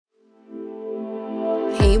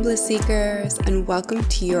Hey Bliss Seekers, and welcome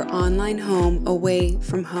to your online home away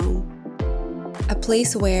from home. A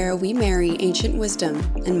place where we marry ancient wisdom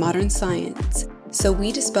and modern science, so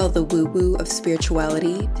we dispel the woo-woo of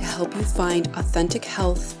spirituality to help you find authentic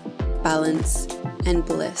health, balance, and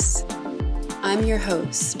bliss. I'm your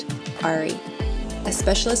host, Ari, a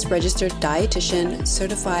specialist registered dietitian,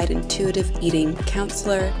 certified intuitive eating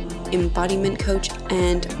counselor, embodiment coach,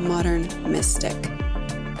 and modern mystic.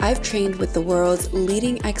 I've trained with the world's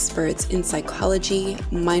leading experts in psychology,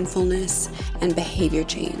 mindfulness, and behavior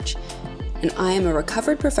change. And I am a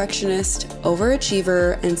recovered perfectionist,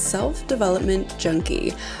 overachiever, and self-development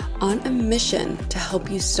junkie on a mission to help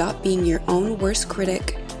you stop being your own worst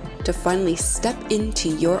critic, to finally step into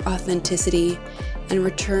your authenticity and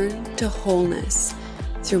return to wholeness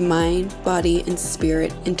through mind, body, and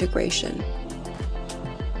spirit integration.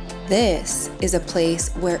 This is a place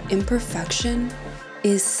where imperfection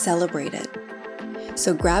is celebrated.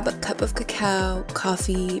 So grab a cup of cacao,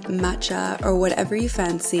 coffee, matcha, or whatever you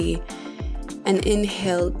fancy, and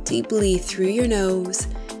inhale deeply through your nose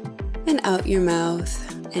and out your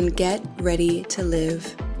mouth, and get ready to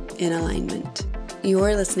live in alignment.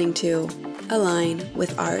 You're listening to Align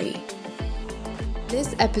with Ari.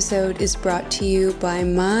 This episode is brought to you by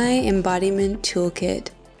my Embodiment Toolkit,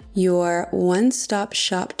 your one-stop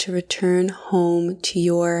shop to return home to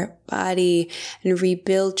your body and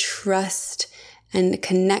rebuild trust and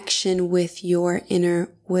connection with your inner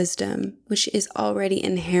wisdom, which is already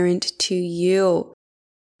inherent to you.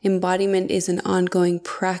 Embodiment is an ongoing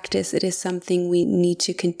practice. It is something we need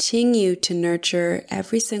to continue to nurture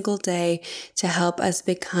every single day to help us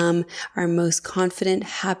become our most confident,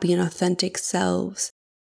 happy, and authentic selves.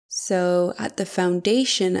 So at the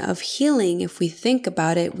foundation of healing, if we think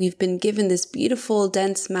about it, we've been given this beautiful,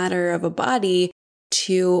 dense matter of a body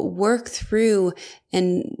to work through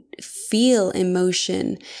and feel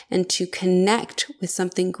emotion and to connect with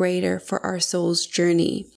something greater for our soul's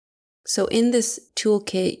journey. So in this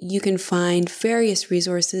toolkit, you can find various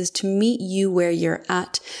resources to meet you where you're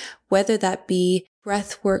at, whether that be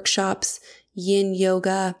breath workshops, yin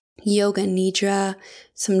yoga, yoga nidra,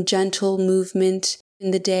 some gentle movement in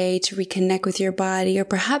the day to reconnect with your body, or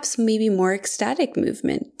perhaps maybe more ecstatic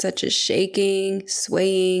movement, such as shaking,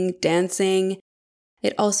 swaying, dancing.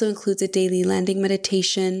 It also includes a daily landing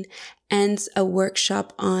meditation and a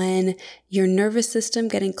workshop on your nervous system,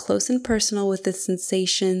 getting close and personal with the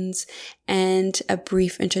sensations, and a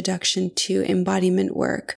brief introduction to embodiment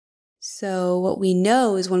work. So what we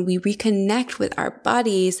know is when we reconnect with our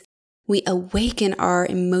bodies, we awaken our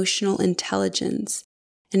emotional intelligence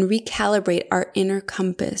and recalibrate our inner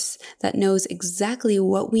compass that knows exactly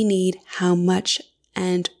what we need, how much,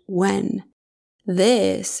 and when.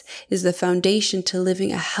 This is the foundation to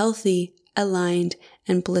living a healthy, aligned,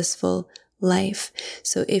 and blissful life.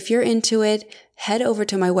 So if you're into it, head over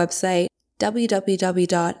to my website,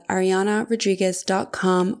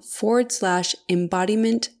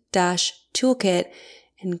 www.arianarodriguez.com/embodiment-toolkit,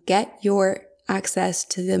 and get your access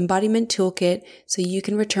to the embodiment toolkit so you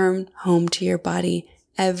can return home to your body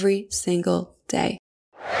every single day.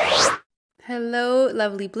 Hello,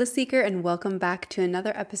 lovely bliss seeker, and welcome back to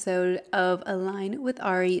another episode of Align with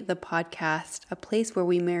Ari, the podcast, a place where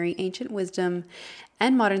we marry ancient wisdom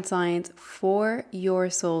and modern science for your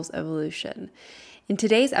soul's evolution. In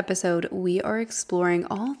today's episode, we are exploring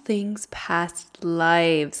all things past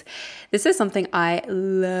lives. This is something I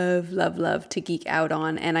love to geek out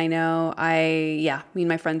on, and I know me and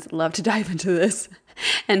my friends love to dive into this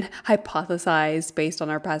and hypothesize based on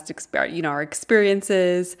our past our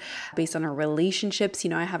experiences, based on our relationships.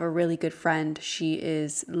 I have a really good friend. She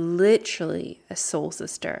is literally a soul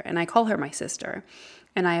sister, and I call her my sister.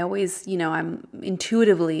 And I always,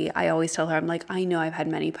 I always tell her, I'm like, I know I've had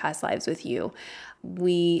many past lives with you.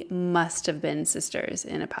 We must have been sisters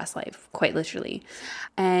in a past life, quite literally.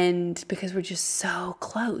 And because we're just so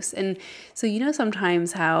close. And so,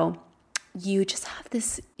 sometimes how you just have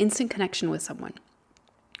this instant connection with someone.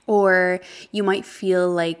 Or you might feel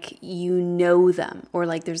like you know them, or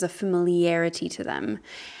like there's a familiarity to them.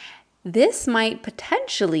 This might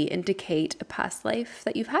potentially indicate a past life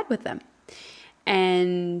that you've had with them.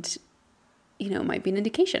 And, it might be an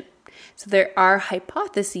indication. So there are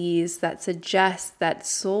hypotheses that suggest that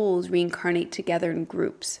souls reincarnate together in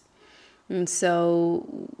groups. And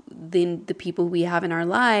so then the people we have in our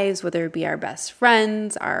lives, whether it be our best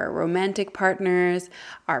friends, our romantic partners,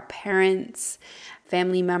 our parents,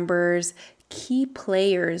 family members, key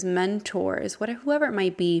players, mentors, whoever it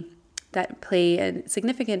might be that play a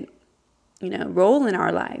significant, role in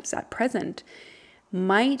our lives at present,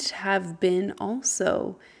 might have been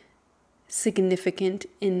also significant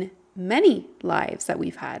in many lives that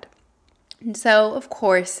we've had. And so, of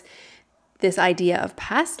course, this idea of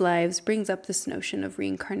past lives brings up this notion of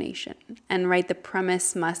reincarnation. And right, the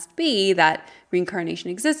premise must be that reincarnation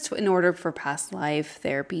exists in order for past life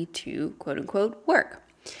therapy to, quote unquote, work.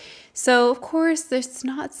 So, of course, there's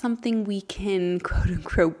not something we can, quote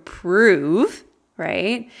unquote, prove,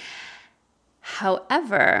 right?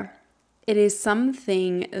 However, it is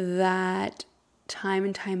something that time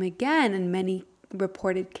and time again, in many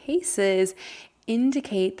reported cases,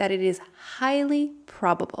 indicate that it is highly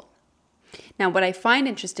probable. Now, what I find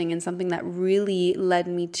interesting and something that really led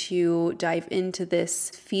me to dive into this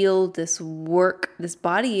field, this work, this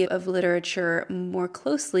body of literature more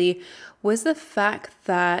closely was the fact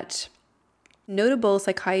that notable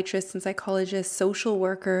psychiatrists and psychologists, social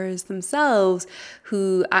workers themselves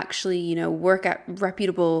who actually, work at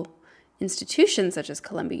reputable institutions such as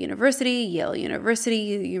Columbia University, Yale University,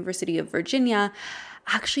 University of Virginia,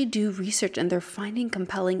 actually do research, and they're finding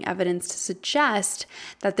compelling evidence to suggest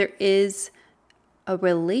that there is a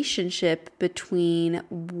relationship between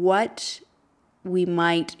what we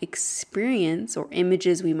might experience or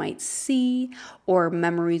images we might see or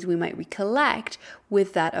memories we might recollect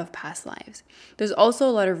with that of past lives. There's also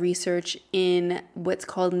a lot of research in what's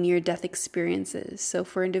called near-death experiences. So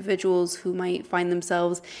for individuals who might find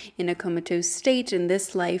themselves in a comatose state in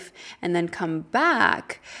this life and then come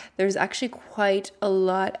back, there's actually quite a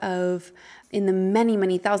lot of, in the many,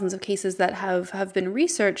 many thousands of cases that have been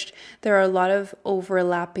researched, there are a lot of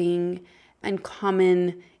overlapping and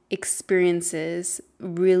common experiences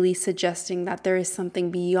really suggesting that there is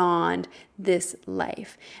something beyond this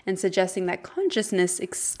life and suggesting that consciousness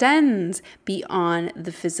extends beyond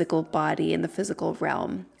the physical body and the physical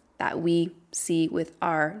realm that we see with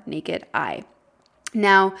our naked eye.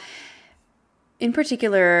 Now, in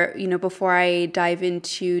particular, before I dive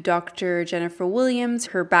into Dr. Jennifer Williams,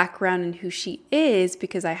 her background and who she is,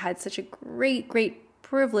 because I had such a great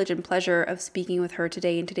privilege and pleasure of speaking with her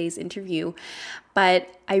today in today's interview. But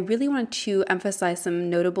I really want to emphasize some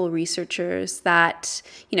notable researchers that,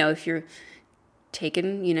 if you're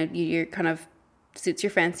taken, you're kind of suits your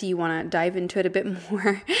fancy, you want to dive into it a bit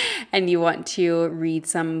more and you want to read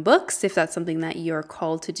some books, if that's something that you're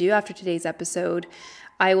called to do after today's episode,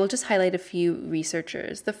 I will just highlight a few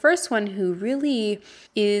researchers. The first one, who really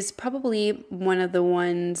is probably one of the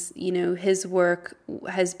ones, his work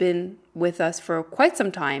has been with us for quite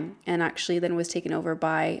some time and actually then was taken over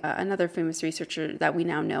by another famous researcher that we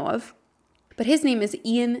now know of. But his name is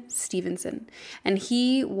Ian Stevenson, and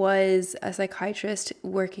he was a psychiatrist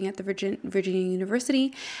working at the Virginia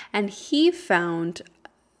University, and he found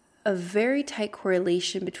a very tight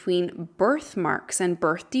correlation between birthmarks and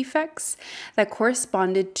birth defects that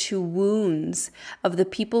corresponded to wounds of the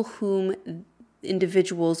people whom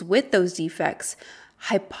individuals with those defects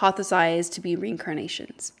hypothesized to be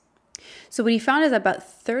reincarnations. So what he found is that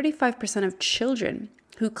about 35% of children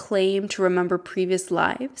who claim to remember previous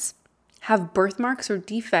lives have birthmarks or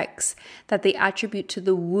defects that they attribute to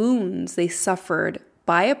the wounds they suffered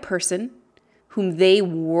by a person whom they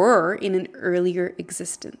were in an earlier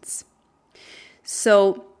existence.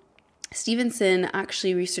 So Stevenson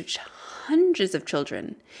actually researched hundreds of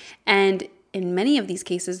children, and in many of these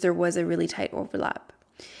cases, there was a really tight overlap.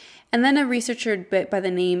 And then a researcher by the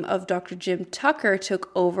name of Dr. Jim Tucker took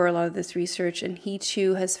over a lot of this research, and he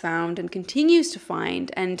too has found and continues to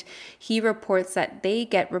find, and he reports that they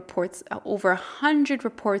get reports, over 100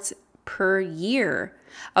 reports per year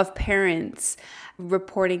of parents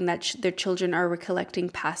reporting that their children are recollecting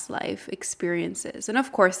past life experiences. And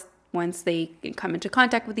of course, once they come into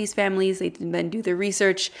contact with these families, they then do the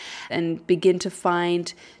research and begin to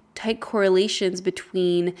find tight correlations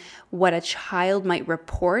between what a child might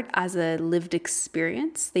report as a lived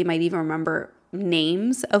experience. They might even remember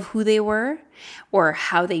names of who they were or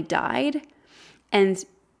how they died. And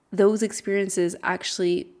those experiences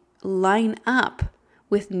actually line up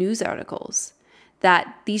with news articles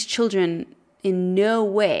that these children in no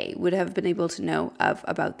way would have been able to know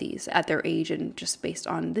about these at their age, and just based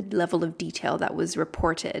on the level of detail that was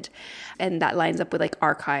reported. And that lines up with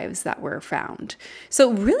archives that were found.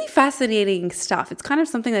 So really fascinating stuff. It's kind of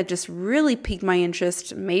something that just really piqued my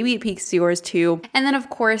interest. Maybe it piques yours too. And then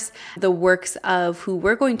of course, the works of who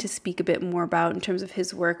we're going to speak a bit more about in terms of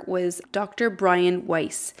his work was Dr. Brian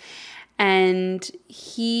Weiss. And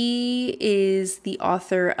he is the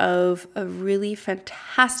author of a really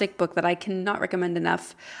fantastic book that I cannot recommend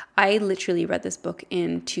enough. I literally read this book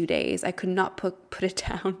in 2 days. I could not put it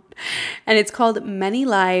down. And it's called Many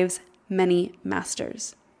Lives, Many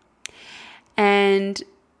Masters. And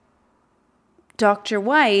Dr.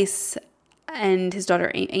 Weiss and his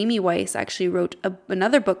daughter Amy Weiss actually wrote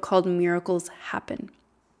another book called Miracles Happen: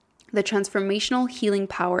 The Transformational Healing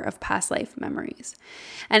Power of Past Life Memories.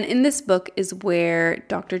 And in this book is where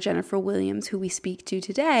Dr. Jennifer Williams, who we speak to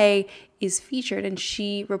today, is featured, and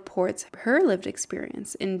she reports her lived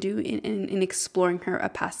experience in exploring a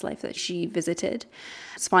past life that she visited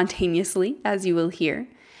spontaneously, as you will hear.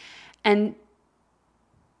 And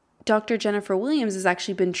Dr. Jennifer Williams has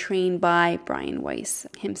actually been trained by Brian Weiss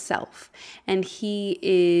himself, and he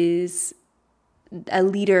is a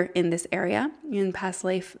leader in this area in past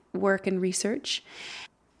life work and research.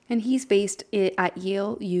 And he's based at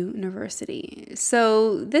Yale University.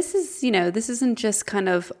 So this isn't just kind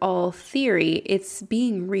of all theory, it's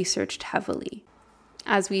being researched heavily.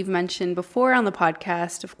 As we've mentioned before on the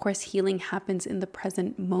podcast, of course, healing happens in the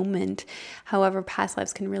present moment. However, past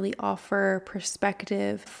lives can really offer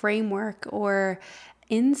perspective, framework, or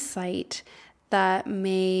insight that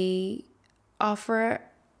may offer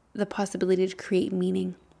the possibility to create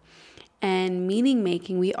meaning. And meaning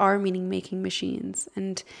making, we are meaning making machines,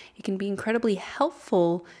 and it can be incredibly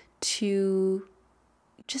helpful to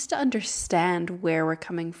understand where we're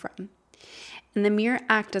coming from. And the mere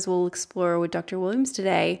act, as we'll explore with Dr. Williams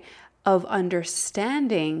today, of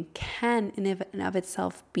understanding can in and of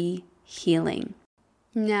itself be healing.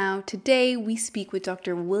 Now, today we speak with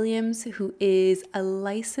Dr. Williams, who is a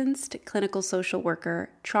licensed clinical social worker,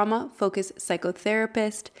 trauma-focused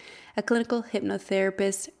psychotherapist, a clinical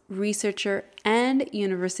hypnotherapist, researcher, and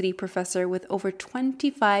university professor with over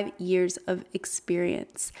 25 years of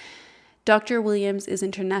experience. Dr. Williams is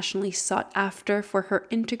internationally sought after for her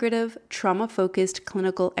integrative, trauma-focused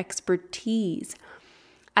clinical expertise.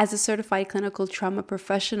 As a certified clinical trauma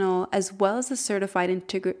professional, as well as a certified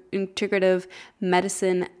integrative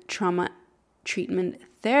medicine trauma treatment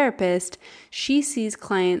therapist, she sees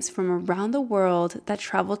clients from around the world that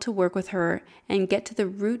travel to work with her and get to the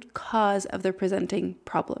root cause of their presenting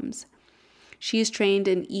problems. She is trained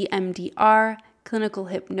in EMDR, clinical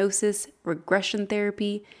hypnosis, regression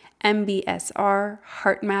therapy, MBSR,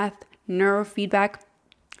 heart math, neurofeedback,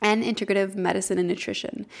 and integrative medicine and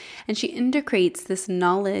nutrition. And she integrates this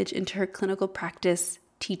knowledge into her clinical practice,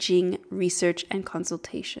 teaching, research, and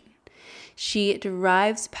consultation. She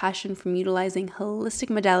derives passion from utilizing holistic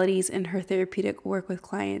modalities in her therapeutic work with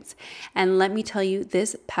clients. And let me tell you,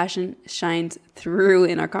 this passion shines through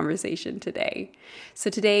in our conversation today.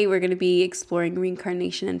 So today we're going to be exploring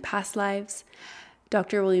reincarnation and past lives,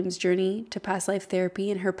 Dr. Williams' journey to past life therapy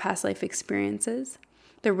and her past life experiences,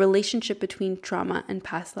 the relationship between trauma and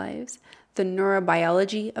past lives, the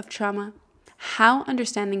neurobiology of trauma, how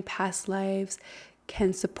understanding past lives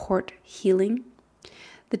can support healing,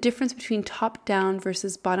 the difference between top-down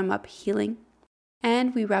versus bottom-up healing,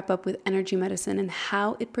 and we wrap up with energy medicine and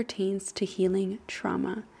how it pertains to healing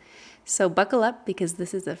trauma. So buckle up, because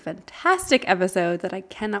this is a fantastic episode that I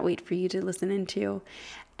cannot wait for you to listen into.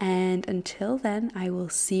 And until then, I will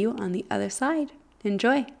see you on the other side.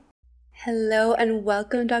 Enjoy. Hello and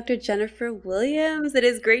welcome, Dr. Jennifer Williams. It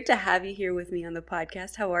is great to have you here with me on the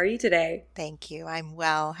podcast. How are you today? Thank you. I'm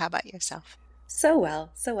well. How about yourself? So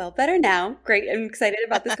well. Better now. Great. I'm excited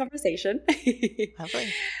about this conversation.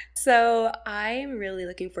 Lovely. So I'm really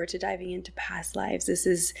looking forward to diving into past lives. This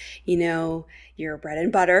is, your bread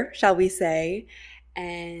and butter, shall we say.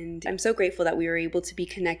 And I'm so grateful that we were able to be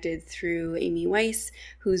connected through Amy Weiss,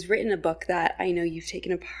 who's written a book that I know you've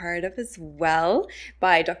taken a part of as well,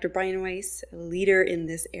 by Dr. Brian Weiss, a leader in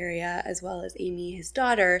this area, as well as Amy, his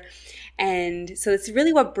daughter. And so it's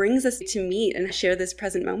really what brings us to meet and share this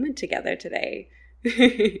present moment together today.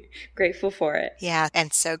 Grateful for it. Yeah,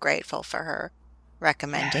 and so grateful for her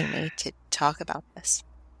recommending me to talk about this.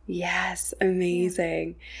 Yes,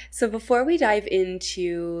 amazing. So before we dive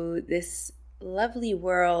into this lovely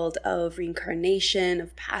world of reincarnation,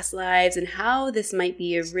 of past lives, and how this might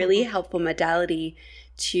be a really helpful modality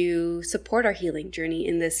to support our healing journey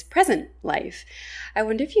in this present life, I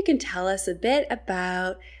wonder if you can tell us a bit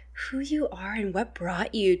about who you are and what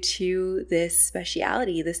brought you to this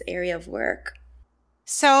speciality, this area of work.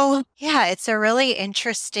 So, yeah, it's a really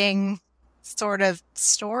interesting sort of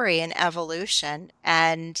story and evolution,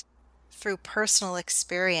 and through personal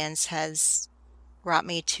experience has brought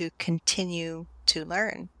me to continue to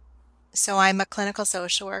learn. So I'm a clinical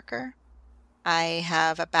social worker. I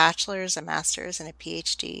have a bachelor's, a master's, and a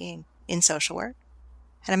PhD in social work.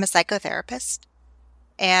 And I'm a psychotherapist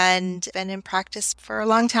and been in practice for a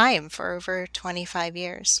long time, for over 25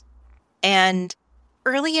 years. And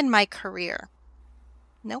early in my career,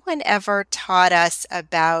 no one ever taught us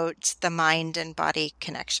about the mind and body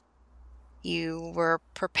connection. You were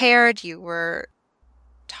prepared, you were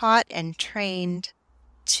taught and trained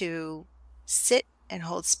to sit and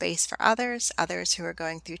hold space for others who are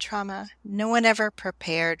going through trauma. No one ever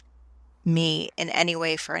prepared me in any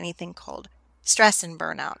way for anything called stress and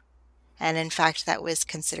burnout. And in fact, that was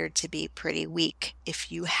considered to be pretty weak.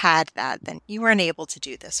 If you had that, then you weren't able to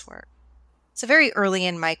do this work. So very early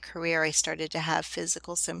in my career, I started to have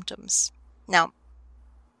physical symptoms. Now,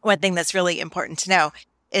 one thing that's really important to know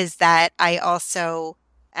is that I also,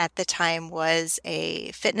 at the time, was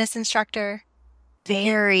a fitness instructor,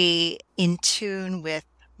 very in tune with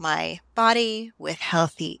my body, with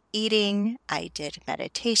healthy eating. I did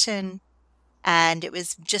meditation. And it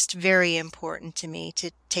was just very important to me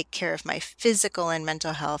to take care of my physical and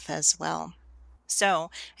mental health as well.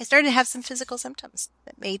 So I started to have some physical symptoms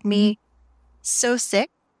that made me so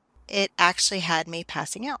sick, it actually had me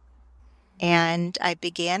passing out. And I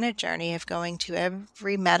began a journey of going to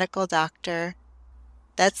every medical doctor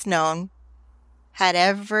that's known, had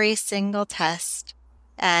every single test,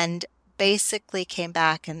 and basically came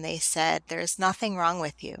back and they said, there's nothing wrong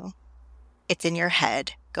with you. It's in your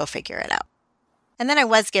head. Go figure it out. And then I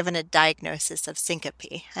was given a diagnosis of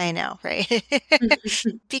syncope. I know, right?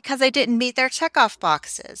 Because I didn't meet their checkoff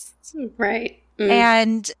boxes. Right.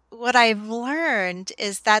 And what I've learned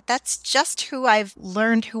is that that's just who I've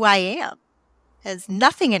learned who I am. As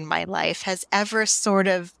nothing in my life has ever sort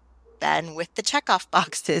of been with the checkoff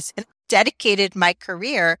boxes, and dedicated my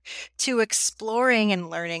career to exploring and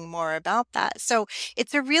learning more about that. So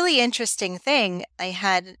it's a really interesting thing.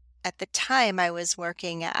 At the time, I was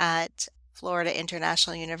working at Florida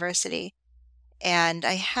International University, and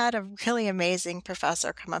I had a really amazing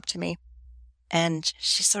professor come up to me, and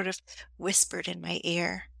she sort of whispered in my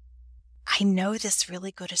ear, I know this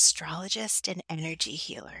really good astrologist and energy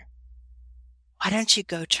healer. Why don't you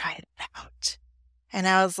go try it out? And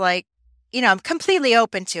I was like, I'm completely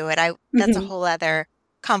open to it. That's a whole other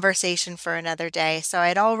conversation for another day. So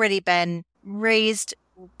I'd already been raised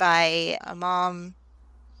by a mom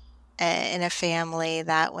in a family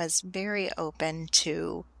that was very open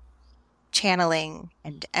to channeling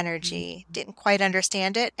and energy. Didn't quite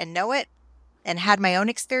understand it and know it, and had my own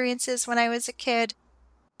experiences when I was a kid.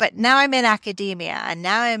 But now I'm in academia, and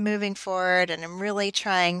now I'm moving forward, and I'm really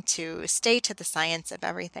trying to stay to the science of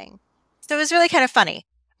everything. So it was really kind of funny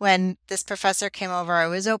when this professor came over. I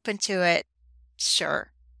was open to it.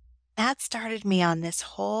 Sure. That started me on this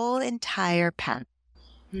whole entire path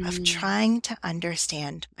of trying to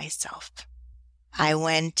understand myself. I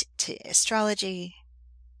went to astrology.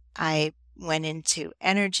 I went into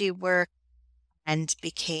energy work and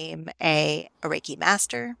became a Reiki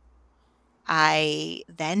master. I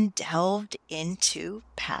then delved into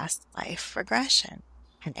past life regression,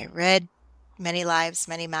 and I read Many Lives,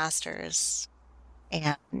 Many Masters,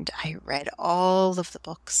 and I read all of the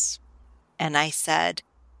books, and I said,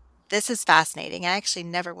 this is fascinating. I actually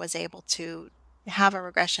never was able to have a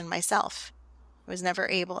regression myself. I was never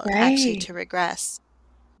able actually to regress,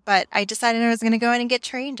 but I decided I was going to go in and get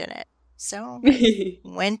trained in it. So I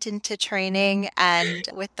went into training and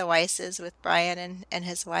with the Weisses, with Brian and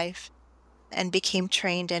his wife, and became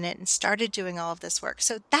trained in it and started doing all of this work.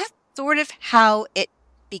 So that's sort of how it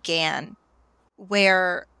began,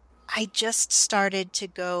 where I just started to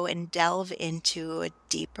go and delve into a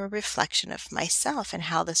deeper reflection of myself and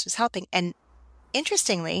how this was helping. And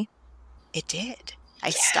interestingly, it did. I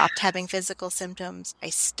stopped having physical symptoms. I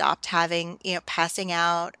stopped having, passing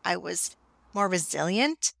out. I was more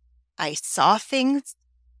resilient. I saw things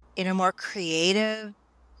in a more creative,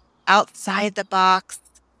 outside the box,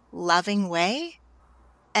 loving way.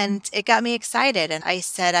 And it got me excited. And I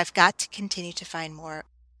said, I've got to continue to find more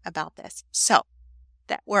about this. So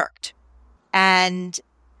that worked. And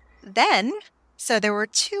then, so there were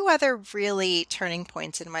two other really turning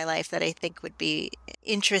points in my life that I think would be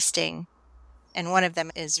interesting. And one of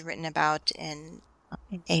them is written about in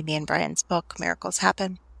Amy and Brian's book, Miracles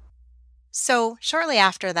Happen. So shortly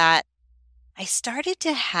after that, I started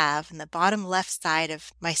to have in the bottom left side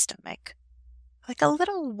of my stomach, like a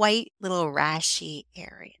little white, little rashy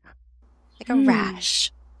area, like a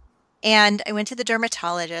rash. And I went to the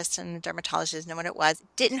dermatologist, and the dermatologist didn't know what it was. It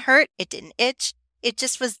didn't hurt. It didn't itch. It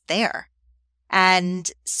just was there.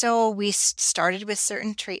 And so we started with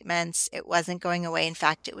certain treatments. It wasn't going away. In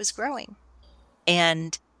fact, it was growing.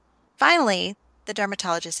 And finally, the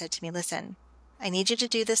dermatologist said to me, listen, I need you to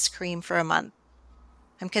do this cream for a month.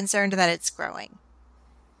 I'm concerned that it's growing.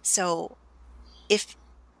 So if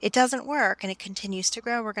it doesn't work and it continues to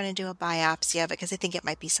grow, we're going to do a biopsy of it because I think it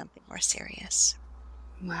might be something more serious.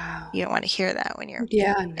 Wow. You don't want to hear that when you're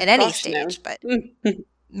at any stage, but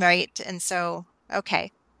right. And so,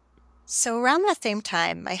 okay. So around that same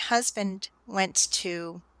time, my husband went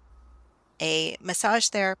to a massage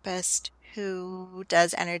therapist who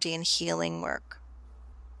does energy and healing work.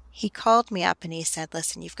 He called me up and he said,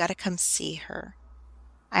 listen, you've got to come see her.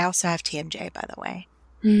 I also have TMJ, by the way.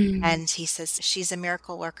 And he says, she's a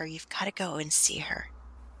miracle worker. You've got to go and see her.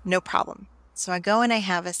 No problem. So I go and I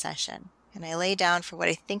have a session and I lay down for what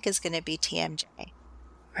I think is going to be TMJ.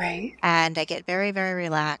 Right. And I get very, very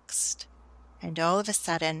relaxed. And all of a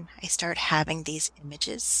sudden, I start having these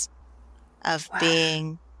images of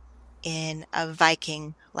being in a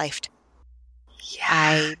Viking lifetime. Yeah.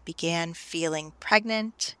 I began feeling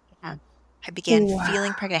pregnant. I began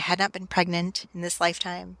feeling pregnant. I had not been pregnant in this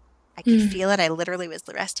lifetime. I could feel it. I literally was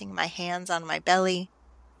resting my hands on my belly.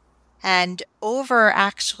 And over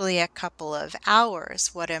actually a couple of hours,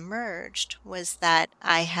 what emerged was that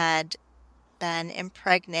I had been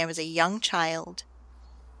impregnated. I was a young child,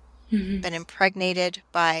 been impregnated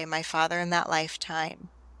by my father in that lifetime,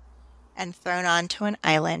 and thrown onto an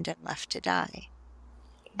island and left to die.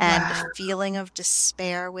 And a feeling of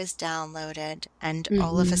despair was downloaded. And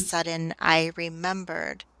all of a sudden, I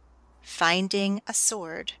remembered finding a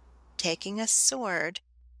sword, taking a sword,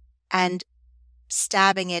 and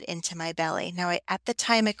stabbing it into my belly. Now, at the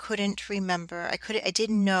time, I couldn't remember. I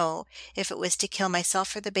didn't know if it was to kill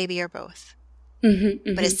myself or the baby or both.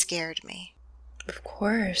 But it scared me. Of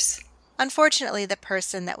course. Unfortunately, the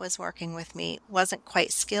person that was working with me wasn't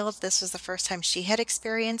quite skilled. This was the first time she had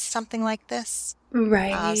experienced something like this.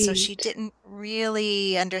 Right. So she didn't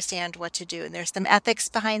really understand what to do. And there's some ethics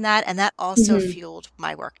behind that. And that also fueled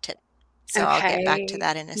my work today. So I'll get back to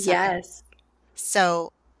that in a second. Yes.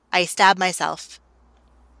 So I stab myself.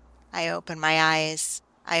 I open my eyes.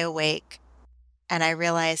 I awake. And I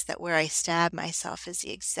realize that where I stab myself is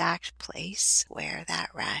the exact place where that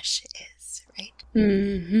rash is,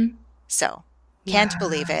 right? So, can't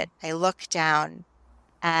believe it. I look down,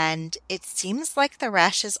 and it seems like the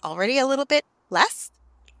rash is already a little bit less.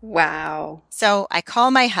 Wow. So I call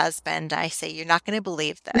my husband. I say, you're not going to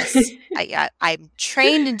believe this. I'm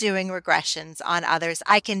trained in doing regressions on others.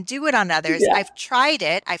 I can do it on others. Yeah. I've tried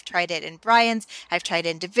it. I've tried it in Brian's. I've tried it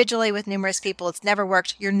individually with numerous people. It's never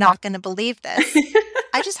worked. You're not going to believe this.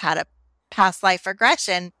 I just had a past life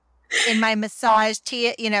regression in my massage,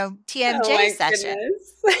 TMJ session.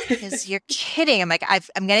 Because you're kidding. I'm like,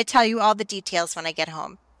 I'm going to tell you all the details when I get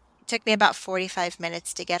home. It took me about 45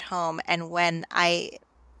 minutes to get home. And when I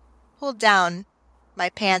pulled down my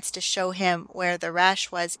pants to show him where the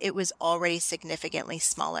rash was, it was already significantly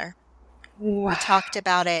smaller. Wow. We talked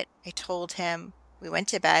about it. I told him. We went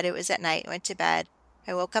to bed. It was at night. Went to bed.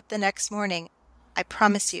 I woke up the next morning. I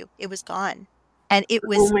promise you, it was gone. And it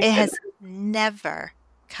has never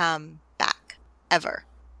come back, ever.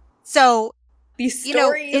 So, these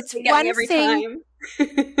stories, it's one every thing.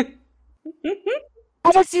 Time.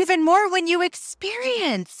 But it's even more when you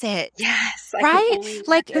experience it. Yes. Right?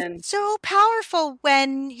 Like, it's so powerful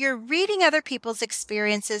when you're reading other people's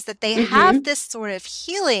experiences that they have this sort of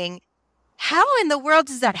healing. How in the world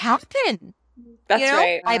does that happen? That's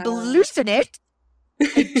right. I believe in it.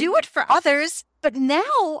 I do it for others, but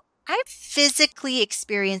now I'm physically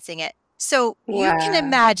experiencing it. So you can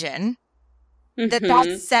imagine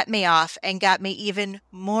that set me off and got me even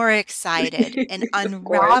more excited and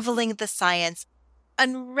unraveling the science,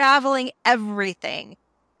 unraveling everything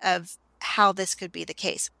of how this could be the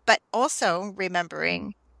case. But also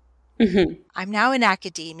remembering I'm now in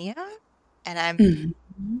academia and I'm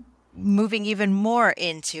moving even more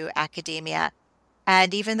into academia.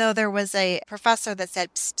 And even though there was a professor that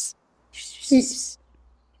said, psst, psst,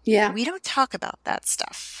 yeah, we don't talk about that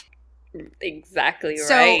stuff. Exactly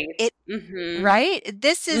so right. Right?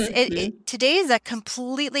 This is today is a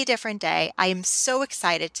completely different day. I am so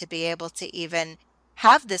excited to be able to even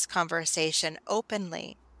have this conversation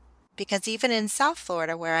openly, because even in South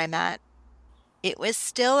Florida where I'm at, it was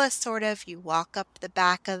still a sort of, you walk up the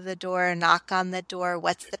back of the door, knock on the door,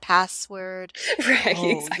 what's the password? Right,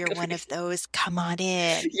 exactly. You're one of those, come on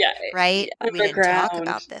in. Yeah. Right? We didn't talk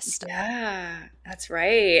about this stuff. Yeah, that's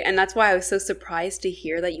right. And that's why I was so surprised to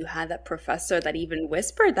hear that you had that professor that even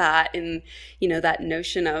whispered that, and, that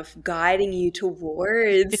notion of guiding you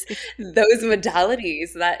towards those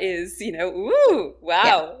modalities. That is, ooh,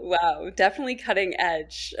 wow, wow, definitely cutting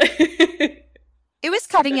edge. It was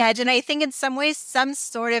cutting edge, and I think in some ways, some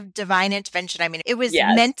sort of divine intervention. I mean, it was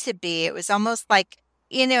meant to be. It was almost like,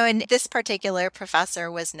 and this particular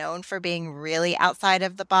professor was known for being really outside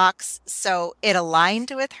of the box, so it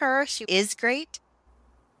aligned with her. She is great,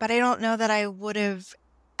 but I don't know that I would have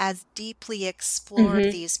as deeply explored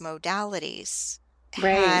these modalities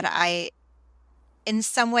had I in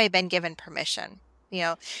some way been given permission.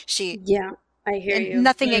 She I hear And you.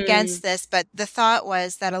 nothing against this, but the thought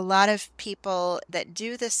was that a lot of people that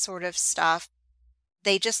do this sort of stuff,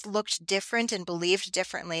 they just looked different and believed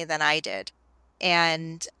differently than I did.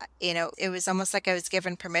 And, it was almost like I was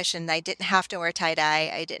given permission. I didn't have to wear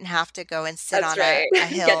tie-dye. I didn't have to go and sit That's on right. a Get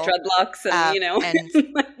hill, dreadlocks and,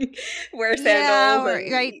 and like, wear yeah, sandals or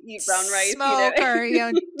and right, eat brown rice, smoke, or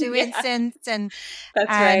do Yeah, incense, that's and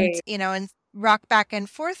right. and rock back and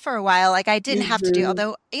forth for a while. Like I didn't have to do, Mhm.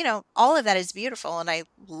 although all of that is beautiful, and I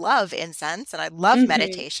love incense and I love Mhm.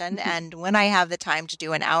 meditation, Mhm. and when I have the time to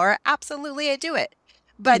do an hour, absolutely I do it.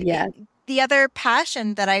 But Yes. the other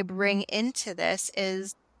passion that I bring into this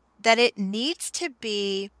is that it needs to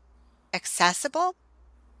be accessible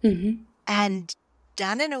Mhm. and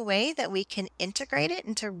done in a way that we can integrate it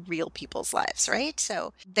into real people's lives, right?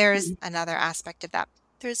 So there's Mhm. another aspect of that.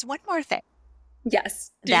 There's one more thing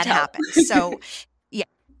Yes, do that tell. happened. So, yeah,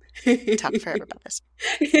 talk forever about this.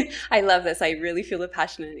 I love this. I really feel the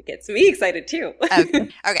passion and it gets me excited too. Okay.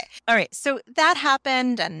 Okay. All right. So that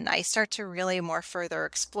happened, and I start to really more further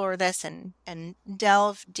explore this and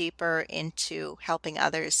delve deeper into helping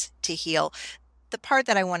others to heal. The part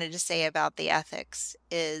that I wanted to say about the ethics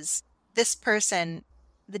is this person,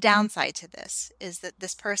 the downside to this is that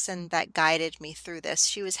this person that guided me through this,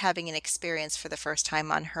 she was having an experience for the first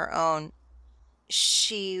time on her own.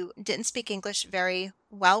 She didn't speak English very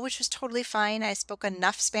well, which was totally fine. I spoke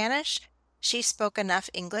enough Spanish. She spoke enough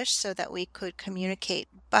English so that we could communicate.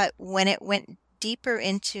 But when it went deeper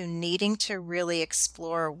into needing to really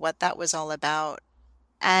explore what that was all about,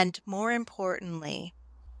 and more importantly,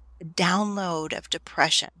 the download of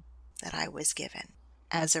depression that I was given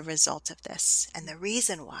as a result of this. And the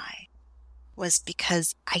reason why was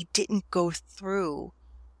because I didn't go through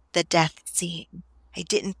the death scene. I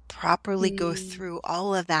didn't properly go Mm. through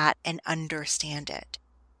all of that and understand it.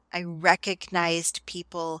 I recognized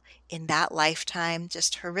people in that lifetime,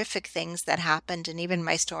 just horrific things that happened. And even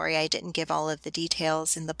my story, I didn't give all of the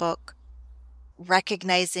details in the book.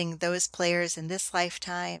 Recognizing those players in this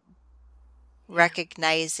lifetime, Yeah.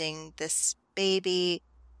 recognizing this baby,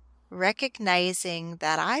 recognizing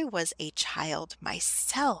that I was a child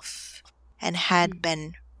myself and had Mm.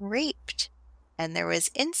 been raped, and there was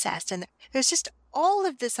incest, and there's just all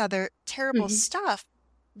of this other terrible Mhm. stuff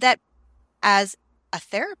that, as a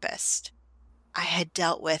therapist, I had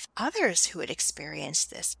dealt with others who had experienced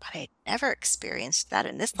this, but I had never experienced that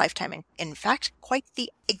in this lifetime. In fact, quite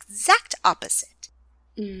the exact opposite.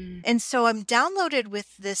 Mm. And so I'm downloaded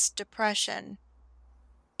with this depression.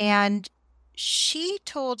 And she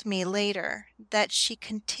told me later that she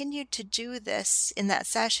continued to do this in that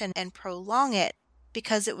session and prolong it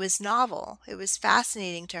because it was novel. It was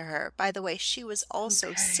fascinating to her. By the way, she was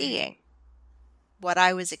also seeing Okay. what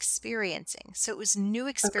I was experiencing. So it was new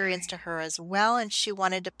experience Okay. to her as well, and she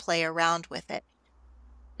wanted to play around with it.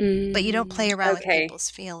 But you don't Mm. play around with Okay. people's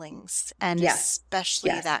feelings, and Yes.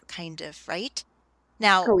 especially Yes. that kind of, right?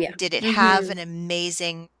 Now, Oh, yeah. did it have Mhm. an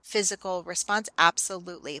amazing physical response?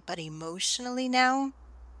 Absolutely. But emotionally now,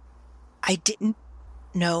 I didn't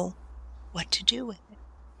know what to do with it.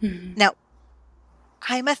 Mhm. Now,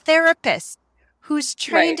 I'm a therapist who's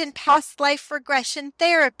trained Right. in past life regression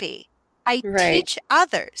therapy. I Right. teach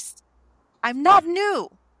others. I'm not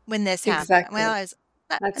new when this happened. Well, Exactly.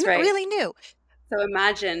 I'm That's not right. really new. So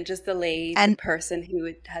imagine just the And person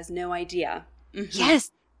who has no idea. Mhm.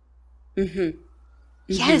 yes, Mhm.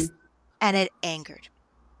 yes. Mhm. And it angered.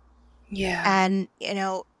 Yeah. And,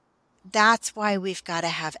 that's why we've got to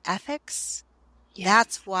have ethics. Yes.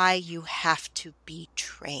 That's why you have to be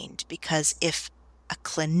trained, because if a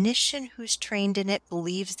clinician who's trained in it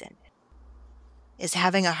believes in it is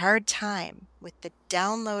having a hard time with the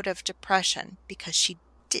download of depression because she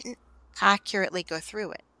didn't accurately go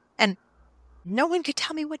through it. And no one could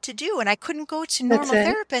tell me what to do. And I couldn't go to That's normal it.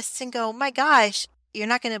 therapists and go, my gosh, you're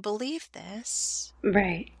not going to believe this.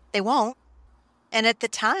 Right. They won't. And at the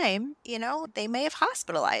time, they may have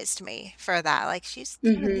hospitalized me for that. Like, she's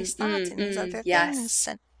having these Mhm. thoughts Mm, and these mm. other Yes.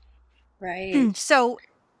 things. Right. And so,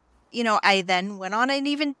 I then went on an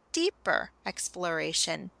even deeper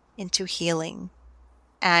exploration into healing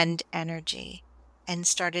and energy and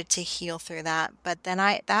started to heal through that. But then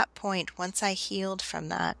at that point, once I healed from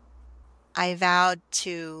that, I vowed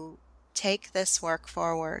to take this work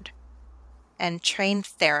forward and train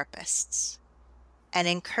therapists and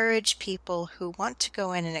encourage people who want to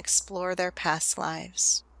go in and explore their past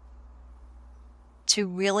lives to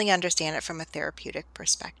really understand it from a therapeutic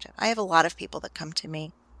perspective. I have a lot of people that come to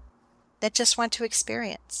me that just want to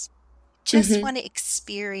experience. Just Mhm. want to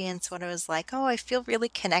experience what it was like. Oh, I feel really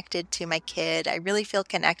connected to my kid. I really feel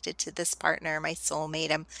connected to this partner, my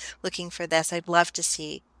soulmate. I'm looking for this. I'd love to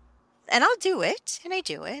see. I'll do it, and I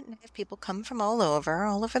do it. And I have people come from all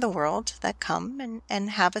over the world that come and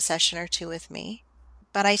have a session or two with me.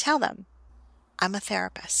 But I tell them, I'm a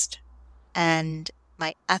therapist and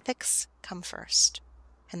my ethics come first.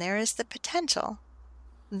 And there is the potential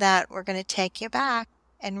that we're going to take you back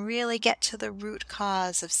and really get to the root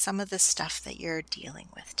cause of some of the stuff that you're dealing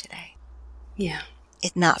with today. Yeah.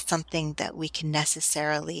 It's not something that we can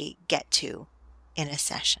necessarily get to in a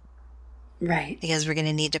session. Right. Because we're going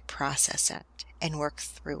to need to process it and work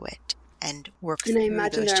through it and work And I through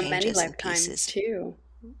imagine those there are many changes and lifetimes pieces. too.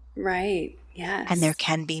 Right. Yes. And there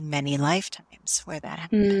can be many lifetimes where that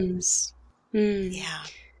happens. Yeah.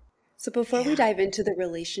 So before we dive into the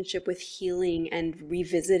relationship with healing and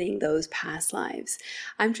revisiting those past lives,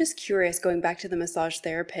 I'm just curious, going back to the massage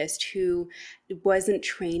therapist who wasn't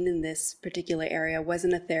trained in this particular area,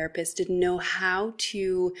 wasn't a therapist, didn't know how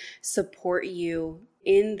to support you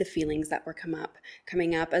in the feelings that were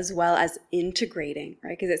coming up, as well as integrating,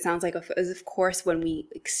 right? Because it sounds like, of course, when we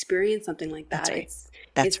experience something like that,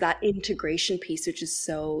 it's that integration piece, which is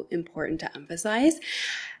so important to emphasize.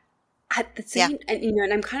 At the same,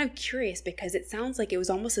 and I'm kind of curious because it sounds like it was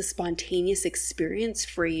almost a spontaneous experience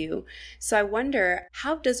for you. So I wonder,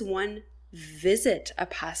 how does one visit a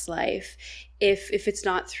past life if it's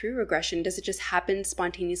not through regression? Does it just happen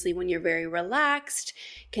spontaneously when you're very relaxed?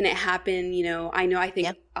 Can it happen,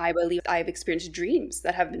 I believe I've experienced dreams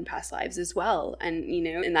that have been past lives as well. And,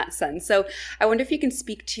 in that sense. So I wonder if you can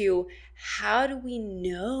speak to, how do we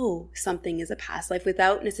know something is a past life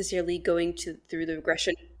without necessarily going through the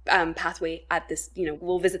regression pathway at this,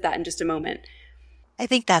 we'll visit that in just a moment. I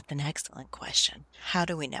think that's an excellent question. How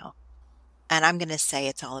do we know? And I'm going to say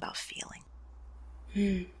it's all about feeling.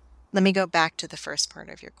 Let me go back to the first part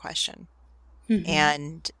of your question.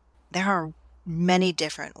 And there are many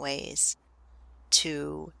different ways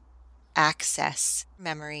to access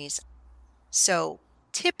memories. So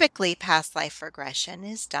typically past life regression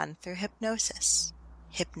is done through hypnosis.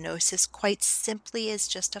 Hypnosis, quite simply, is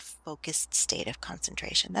just a focused state of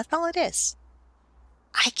concentration. That's all it is.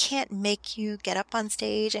 I can't make you get up on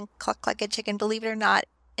stage and cluck like a chicken, believe it or not,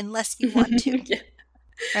 unless you want to,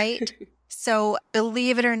 right? So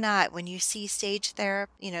believe it or not, when you see stage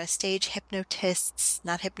hypnotists,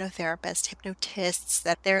 not hypnotherapists, hypnotists,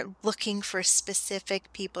 that they're looking for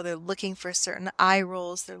specific people, they're looking for certain eye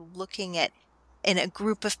rolls, they're looking at in a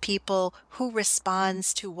group of people who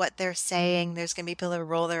responds to what they're saying. There's going to be people that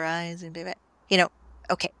roll their eyes and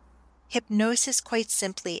okay. Hypnosis, quite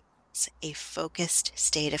simply, is a focused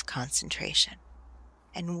state of concentration.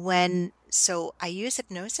 And so I use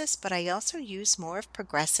hypnosis, but I also use more of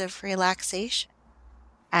progressive relaxation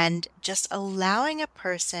and just allowing a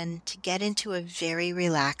person to get into a very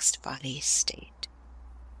relaxed body state.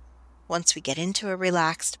 Once we get into a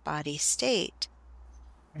relaxed body state,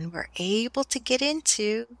 and we're able to get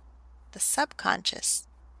into the subconscious,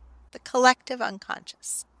 the collective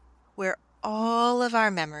unconscious, where all of our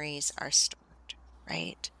memories are stored,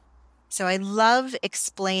 right? So I love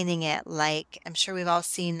explaining it like, I'm sure we've all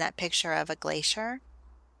seen that picture of a glacier.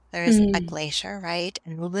 There's a glacier, right?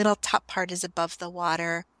 And the little top part is above the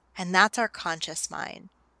water, and that's our conscious mind.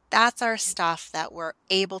 That's our stuff that we're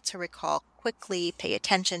able to recall quickly, pay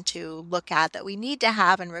attention to, look at, that we need to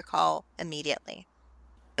have and recall immediately.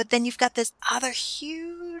 But then you've got this other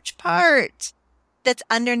huge part that's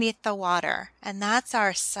underneath the water, and that's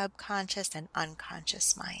our subconscious and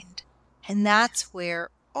unconscious mind. And that's where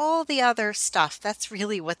all the other stuff, that's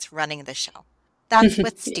really what's running the show. That's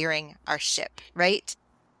what's steering our ship, right?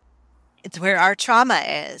 It's where our trauma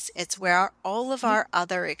is. It's where all of our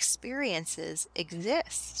other experiences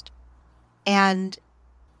exist. And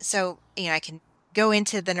so, I can go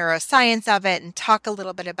into the neuroscience of it and talk a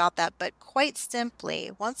little bit about that. But quite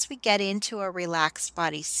simply, once we get into a relaxed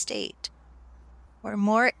body state, we're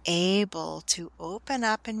more able to open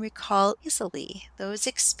up and recall easily those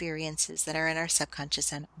experiences that are in our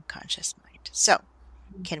subconscious and unconscious mind. So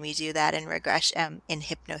can we do that in regression, in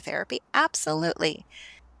hypnotherapy? Absolutely.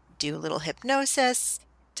 Do a little hypnosis,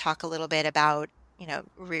 talk a little bit about,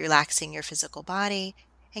 relaxing your physical body,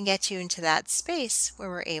 and get you into that space where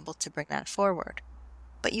we're able to bring that forward.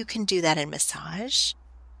 But you can do that in massage.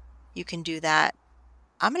 You can do that.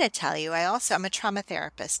 I'm going to tell you, I'm a trauma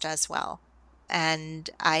therapist as well. And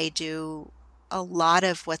I do a lot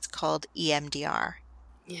of what's called EMDR.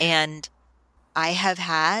 Yeah. And I have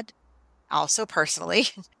had, also personally,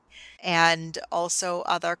 and also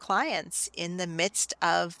other clients in the midst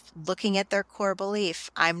of looking at their core belief,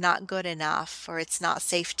 I'm not good enough, or it's not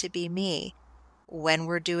safe to be me. When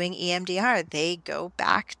we're doing EMDR, they go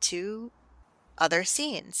back to other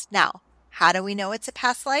scenes. Now, how do we know it's a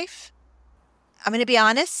past life? I'm going to be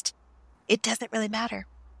honest. it doesn't really matter.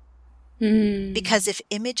 Mm. Because if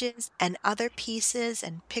images and other pieces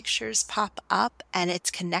and pictures pop up and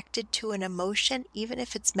it's connected to an emotion, even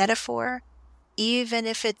if it's metaphor, even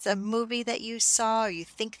if it's a movie that you saw or you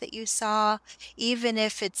think that you saw, even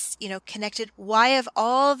if it's, connected, why of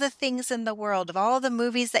all the things in the world, of all the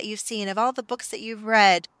movies that you've seen, of all the books that you've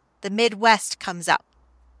read, the Midwest comes up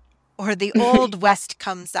or the Old West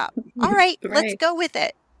comes up? All right, let's Right. go with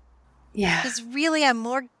it. Yeah. Because really, I'm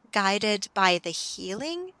more guided by the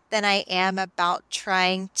healing than I am about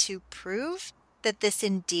trying to prove that this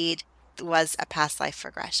indeed was a past life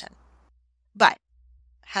regression. But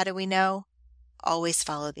how do we know? Always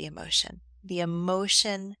follow the emotion. The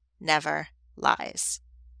emotion never lies.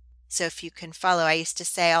 So if you can follow, I used to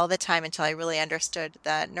say all the time until I really understood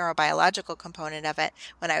the neurobiological component of it,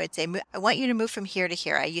 when I would say, I want you to move from here to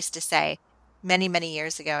here. I used to say many, many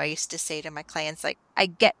years ago, I used to say to my clients, like,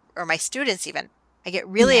 or my students even, I get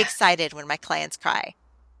really Yeah. excited when my clients cry.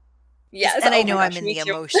 Because Yes. then I Oh my know I'm gosh, in me the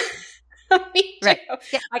too. emotion. Me too. Right.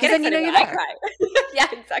 Yeah. I Because get then you know excited you're when I there. cry.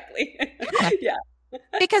 Yeah, exactly. Yeah. Yeah.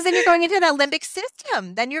 Because then you're going into that limbic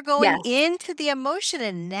system. Then you're going Yes. into the emotion,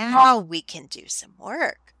 and now we can do some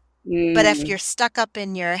work. But if Mm. you're stuck up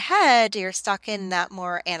in your head, you're stuck in that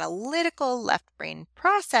more analytical left brain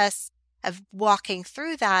process of walking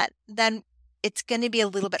through that, then it's going to be a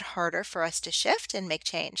little bit harder for us to shift and make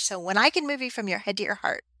change. So when I can move you from your head to your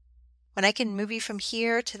heart, when I can move you from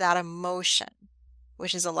here to that emotion,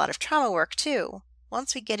 which is a lot of trauma work too,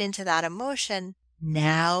 once we get into that emotion,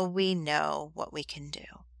 now we know what we can do.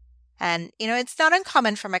 And, it's not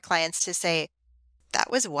uncommon for my clients to say,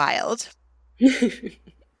 that was wild.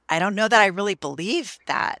 I don't know that I really believe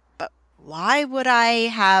that, but why would I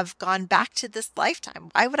have gone back to this lifetime?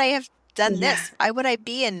 Why would I have done Yeah. this? Why would I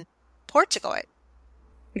be in Portugal?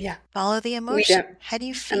 Yeah. Follow the We emotion. don't. How do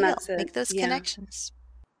you And feel? that's it. Make those Yeah. connections.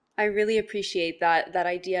 I really appreciate that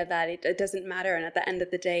idea that it doesn't matter. And at the end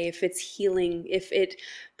of the day, if it's healing, if it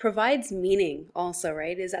provides meaning also,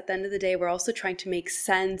 right? Is at the end of the day, we're also trying to make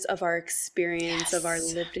sense of our experience, of our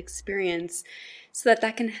Yes. lived experience, so that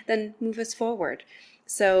that can then move us forward.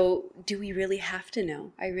 So do we really have to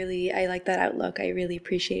know? I like that outlook. I really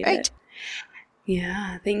appreciate it. Right.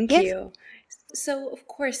 Yeah, thank Yes. you. So, of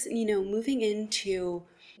course, moving into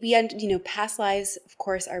past lives, of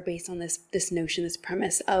course, are based on this notion, this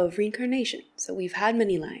premise of reincarnation. So we've had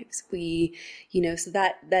many lives. So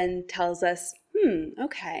that then tells us,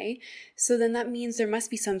 okay, so then that means there must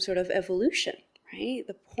be some sort of evolution, right?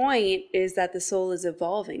 The point is that the soul is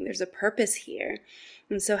evolving. There's a purpose here.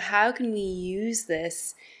 And so how can we use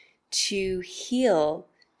this to heal,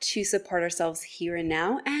 to support ourselves here and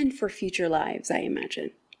now and for future lives, I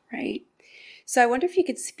imagine, right? So I wonder if you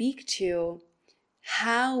could speak to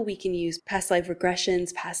how we can use past life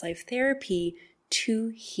regressions, past life therapy to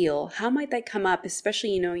heal. How might that come up? Especially,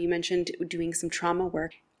 you mentioned doing some trauma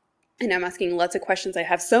work. And I'm asking lots of questions. I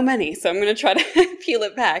have so many, so I'm going to try to peel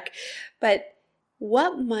it back. But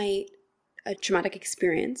what might a traumatic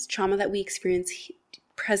experience, trauma that we experience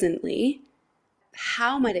presently,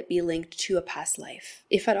 how might it be linked to a past life,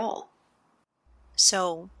 if at all?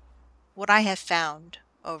 So what I have found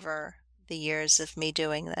over the years of me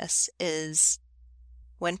doing this is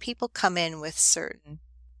when people come in with certain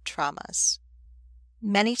traumas,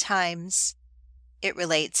 many times it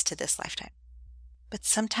relates to this lifetime, but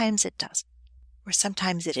sometimes it doesn't, or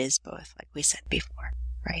sometimes it is both, like we said before,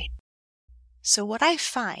 right? So what I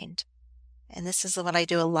find, and this is what I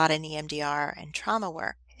do a lot in EMDR and trauma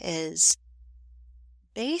work, is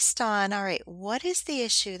based on, all right, what is the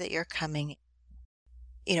issue that you're coming,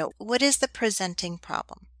 what is the presenting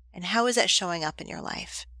problem and how is that showing up in your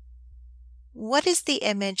life? What is the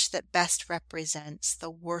image that best represents the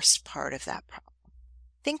worst part of that problem?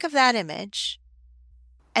 Think of that image.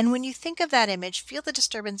 And when you think of that image, feel the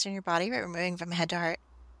disturbance in your body, right? We're moving from head to heart.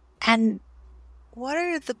 And what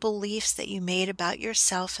are the beliefs that you made about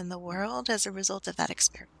yourself and the world as a result of that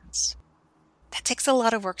experience? That takes a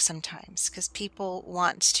lot of work sometimes because people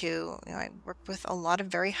want to, I work with a lot of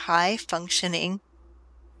very high functioning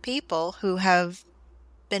people who have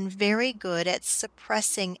been very good at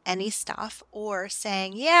suppressing any stuff or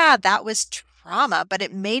saying, yeah, that was trauma, but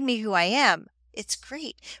it made me who I am. It's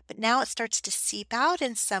great. But now it starts to seep out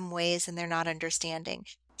in some ways and they're not understanding.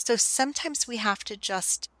 So sometimes we have to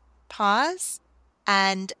just pause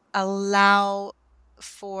and allow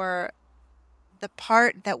for the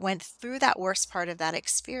part that went through that worst part of that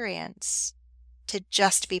experience to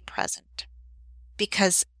just be present.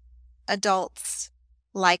 Because adults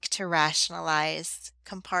like to rationalize,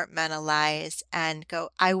 compartmentalize, and go,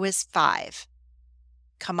 I was 5.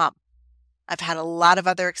 Come on. I've had a lot of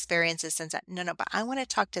other experiences since that. No, but I want to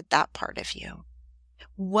talk to that part of you.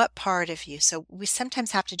 What part of you? So we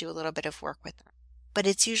sometimes have to do a little bit of work with that, but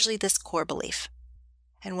it's usually this core belief.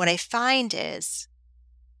 And what I find is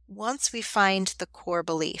once we find the core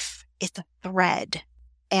belief, it's a thread.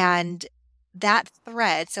 And that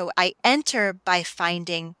thread, so I enter by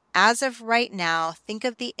finding, as of right now, think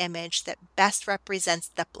of the image that best represents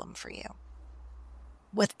the problem for you.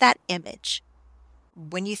 What's that image?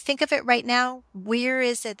 When you think of it right now, where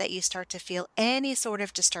is it that you start to feel any sort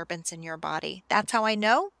of disturbance in your body? That's how I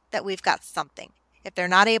know that we've got something. If they're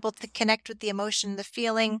not able to connect with the emotion, the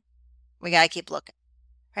feeling, we got to keep looking,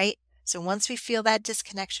 right? So once we feel that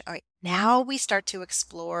disconnection, all right, now we start to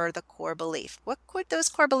explore the core belief. What could those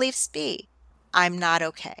core beliefs be? I'm not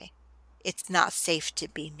okay. It's not safe to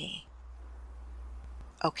be me.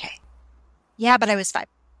 Okay. Yeah, but I was 5.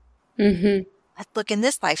 Mm-hmm. Let's look in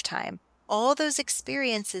this lifetime. All those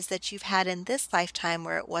experiences that you've had in this lifetime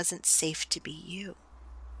where it wasn't safe to be you.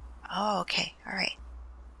 Oh, okay. All right.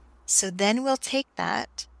 So then we'll take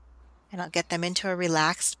that and I'll get them into a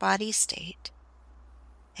relaxed body state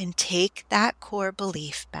and take that core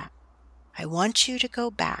belief back. I want you to go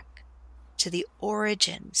back to the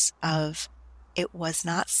origins of it was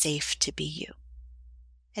not safe to be you.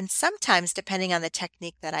 And sometimes, depending on the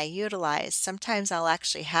technique that I utilize, sometimes I'll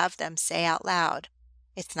actually have them say out loud,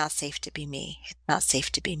 it's not safe to be me. It's not safe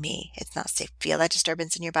to be me. It's not safe. Feel that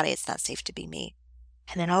disturbance in your body. It's not safe to be me.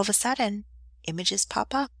 And then all of a sudden, images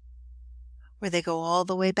pop up where they go all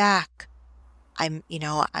the way back. I'm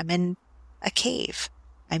in a cave.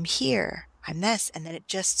 I'm here. I'm this. And then it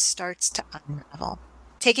just starts to unravel.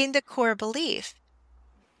 Taking the core belief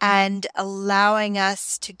and allowing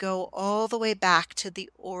us to go all the way back to the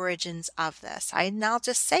origins of this. I'll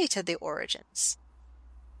just say to the origins.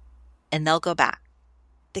 And they'll go back.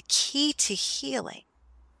 The key to healing,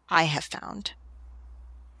 I have found,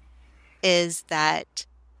 is that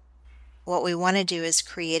what we want to do is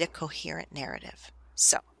create a coherent narrative.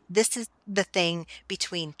 So this is the thing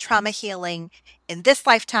between trauma healing in this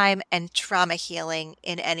lifetime and trauma healing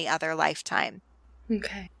in any other lifetime.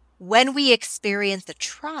 Okay. When we experience the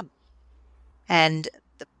trauma and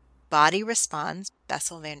the body responds,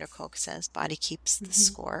 Bessel van der Kolk says, body keeps the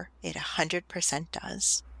score. It 100%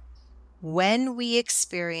 does. When we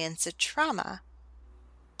experience a trauma,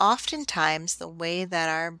 oftentimes the way that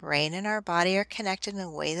our brain and our body are connected and the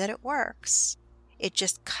way that it works, it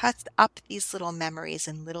just cuts up these little memories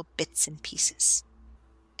in little bits and pieces.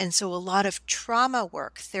 And so a lot of trauma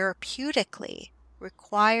work therapeutically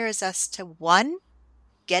requires us to, 1,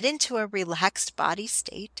 get into a relaxed body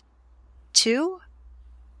state, 2,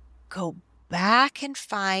 go back and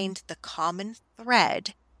find the common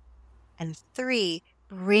thread, and 3,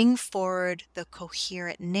 bring forward the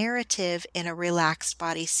coherent narrative in a relaxed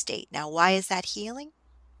body state. Now, why is that healing?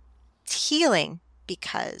 It's healing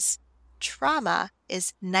because trauma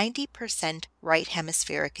is 90% right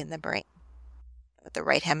hemispheric in the brain. What the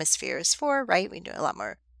right hemisphere is for, right? We do a lot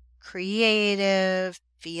more creative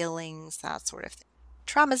feelings, that sort of thing.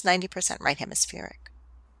 Trauma is 90% right hemispheric.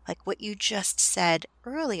 Like what you just said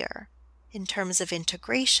earlier. In terms of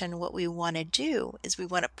integration, what we want to do is we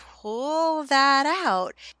want to pull that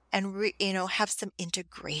out and have some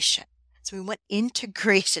integration. So we want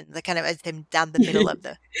integration, the kind of as them down the middle of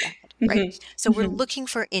the head, right? So we're looking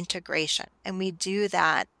for integration, and we do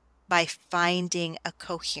that by finding a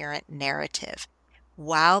coherent narrative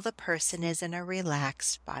while the person is in a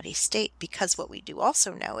relaxed body state. Because what we do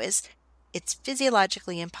also know is it's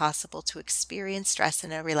physiologically impossible to experience stress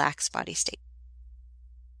in a relaxed body state.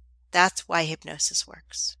 That's why hypnosis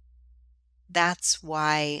works. That's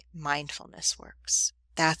why mindfulness works.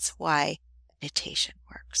 That's why meditation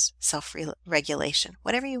works. Self-regulation,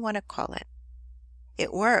 whatever you want to call it.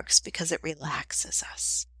 It works because it relaxes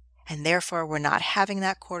us. And therefore, we're not having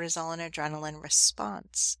that cortisol and adrenaline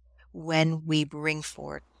response when we bring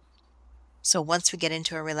forward. So once we get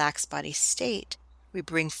into a relaxed body state, we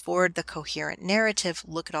bring forward the coherent narrative,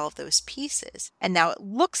 look at all of those pieces. And now it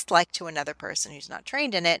looks like to another person who's not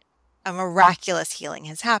trained in it, a miraculous healing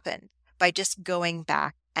has happened by just going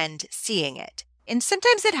back and seeing it. And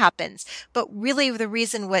sometimes it happens, but really the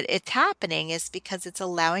reason what it's happening is because it's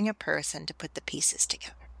allowing a person to put the pieces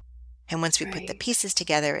together. And once we put the pieces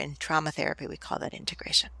together in trauma therapy, we call that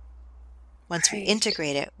integration. Once we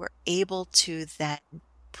integrate it, we're able to then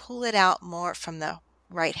pull it out more from the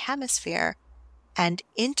right hemisphere and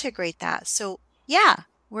integrate that. So yeah,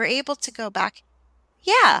 we're able to go back.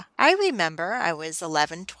 Yeah, I remember I was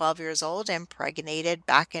 11, 12 years old, impregnated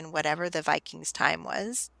back in whatever the Vikings time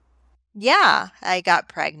was. Yeah, I got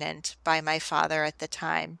pregnant by my father at the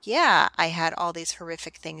time. Yeah, I had all these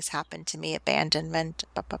horrific things happen to me, abandonment,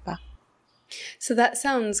 blah, blah, blah. So that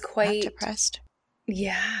sounds Not quite, depressed.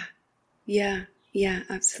 yeah, yeah, yeah,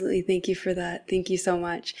 absolutely. Thank you for that. Thank you so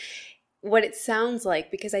much. What it sounds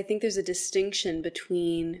like, because I think there's a distinction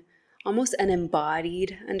between almost an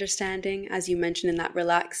embodied understanding, as you mentioned, in that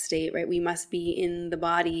relaxed state, right? We must be in the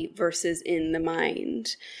body versus in the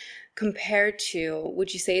mind. Compared to,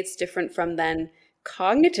 would you say it's different from then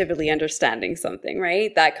cognitively understanding something,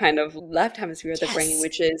 right? That kind of left hemisphere of the brain, Yes.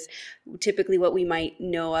 which is typically what we might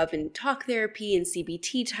know of in talk therapy and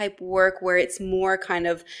CBT type work, where it's more kind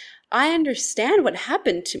of, I understand what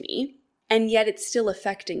happened to me, and yet it's still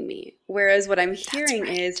affecting me. Whereas what I'm That's hearing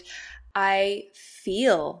is, right. I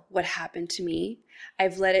feel what happened to me.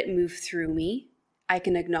 I've let it move through me. I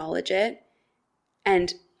can acknowledge it.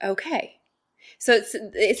 And okay. So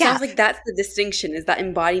it Yeah, sounds like that's the distinction, is that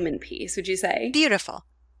embodiment piece, would you say? beautiful.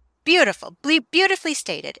 Beautiful. Beautifully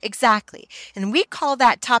stated. Exactly. And we call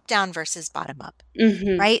that top down versus bottom up.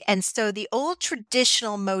 Mm-hmm. Right. And so the old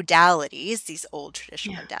traditional modalities, these old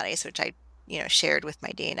traditional Yeah. modalities, which I, shared with my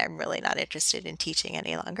dean, I'm really not interested in teaching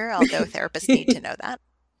any longer, although therapists need to know that.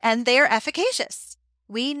 And they are efficacious.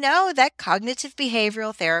 We know that cognitive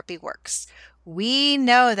behavioral therapy works. We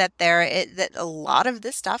know that that a lot of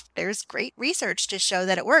this stuff, there's great research to show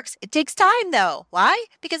that it works. It takes time though. Why?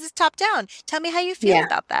 Because it's top down. Tell me how you feel Yeah.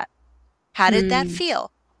 about that. How did that Mm.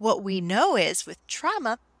 feel? What we know is with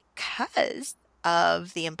trauma, because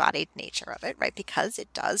of the embodied nature of it, right? Because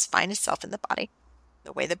it does find itself in the body,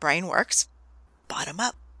 the way the brain works, bottom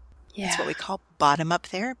up. It's Yeah. what we call bottom up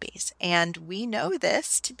therapies. And we know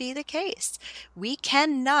this to be the case. We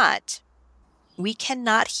cannot, we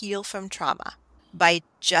cannot heal from trauma by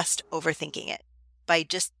just overthinking it, by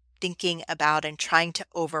just thinking about and trying to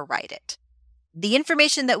override it. The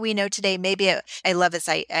information that we know today, I love this.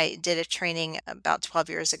 I did a training about 12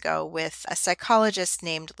 years ago with a psychologist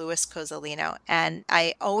named Louis Cozzolino, and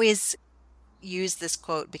I always use this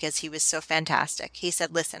quote because he was so fantastic. He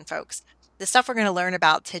said, listen, folks, the stuff we're going to learn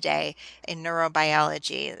about today in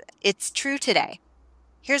neurobiology, it's true today.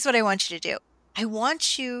 Here's what I want you to do. I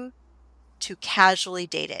want you to casually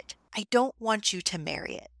date it. I don't want you to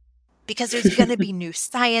marry it because there's going to be new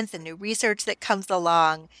science and new research that comes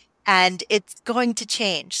along and it's going to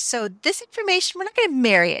change. So this information, we're not going to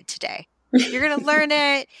marry it today. You're going to learn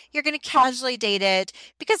it. You're going to casually date it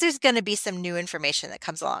because there's going to be some new information that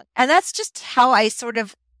comes along. And that's just how I sort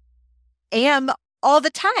of am all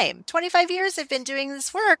the time. 25 years I've been doing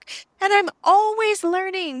this work and I'm always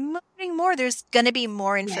learning more. There's going to be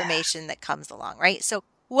more Yeah. information that comes along, right? So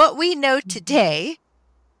what we know today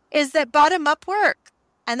is that bottom up work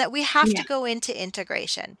and that we have Yeah. to go into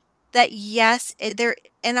integration. That yes,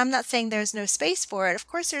 and I'm not saying there's no space for it. Of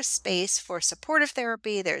course, there's space for supportive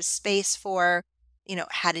therapy. There's space for,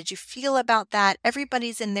 how did you feel about that?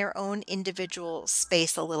 Everybody's in their own individual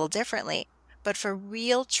space a little differently. But for Hmm.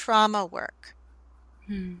 real trauma work,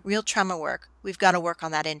 we've got to work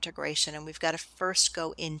on that integration and we've got to first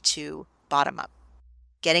go into bottom up,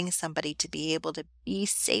 getting somebody to be able to be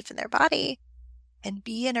safe in their body and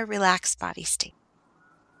be in a relaxed body state.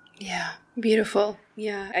 Yeah. Beautiful.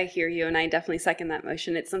 Yeah, I hear you. And I definitely second that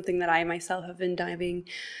motion. It's something that I myself have been diving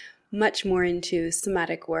much more into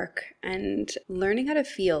somatic work and learning how to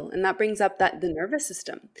feel. And that brings up the nervous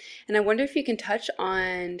system. And I wonder if you can touch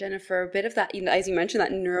on, Jennifer, a bit of that, as you mentioned,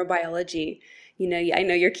 that neurobiology. I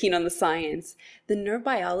know you're keen on the science, the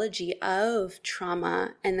neurobiology of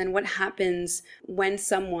trauma, and then what happens when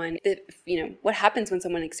what happens when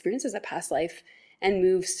someone experiences a past life and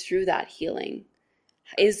moves through that healing.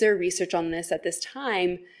 Is there research on this at this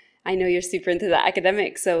time? I know you're super into the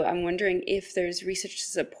academic, so I'm wondering if there's research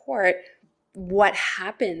to support what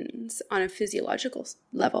happens on a physiological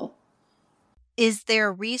level. Is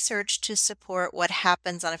there research to support what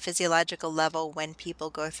happens on a physiological level when people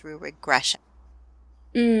go through regression?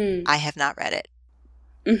 Mm. I have not read it.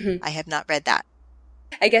 Hmm. I have not read that.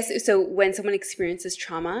 I guess so. When someone experiences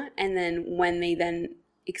trauma, and then when they then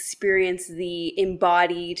experience the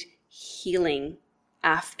embodied healing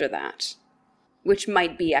after that, which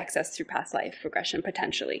might be accessed through past life regression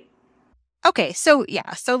potentially. Okay, so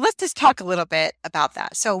yeah, so let's just talk a little bit about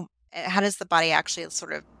that. So, how does the body actually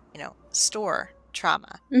sort of, store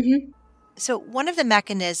trauma? Mm-hmm. So, one of the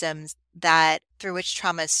mechanisms that through which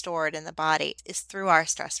trauma is stored in the body is through our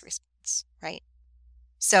stress response, right?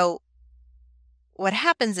 So, what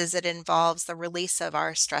happens is it involves the release of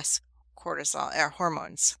our stress cortisol, our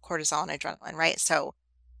hormones, cortisol and adrenaline, right? So,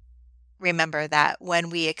 remember that when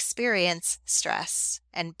we experience stress,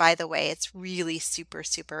 and by the way, it's really super,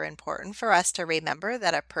 super important for us to remember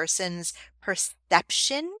that a person's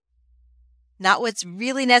perception, not what's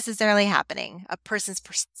really necessarily happening, a person's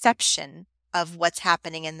perception of what's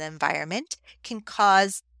happening in the environment can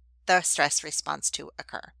cause the stress response to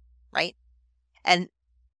occur, right? And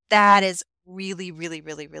that is really, really,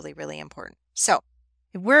 really, really, really important. So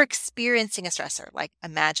if we're experiencing a stressor, like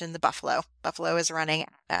imagine the buffalo, buffalo is running at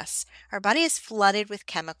us. Our body is flooded with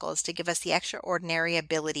chemicals to give us the extraordinary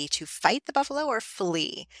ability to fight the buffalo or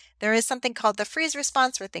flee. There is something called the freeze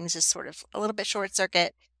response where things just sort of a little bit short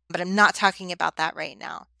circuit, but I'm not talking about that right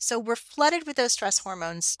now. So we're flooded with those stress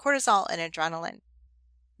hormones, cortisol and adrenaline.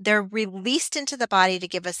 They're released into the body to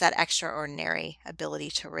give us that extraordinary ability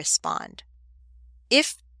to respond.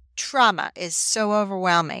 If trauma is so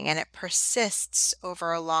overwhelming and it persists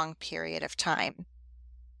over a long period of time,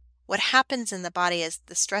 what happens in the body is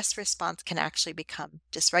the stress response can actually become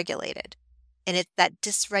dysregulated. And it's that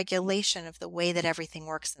dysregulation of the way that everything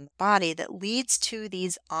works in the body that leads to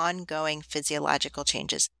these ongoing physiological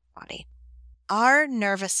changes in the body. Our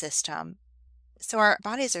nervous system, so our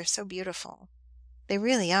bodies are so beautiful. They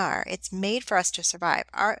really are. It's made for us to survive.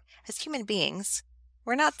 As human beings,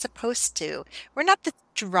 we're not the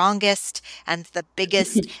strongest and the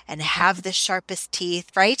biggest and have the sharpest teeth,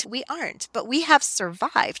 right? We aren't, but we have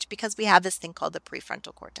survived because we have this thing called the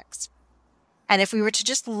prefrontal cortex. And if we were to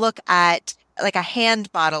just look at like a hand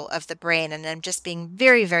model of the brain, and I'm just being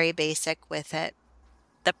very, very basic with it,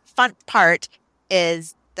 the front part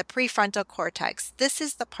is the prefrontal cortex. This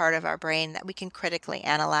is the part of our brain that we can critically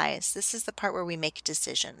analyze. This is the part where we make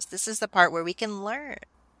decisions. This is the part where we can learn.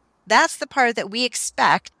 That's the part that we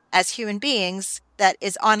expect as human beings that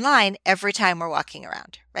is online every time we're walking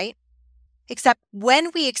around, right? Except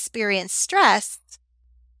when we experience stress,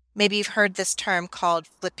 maybe you've heard this term called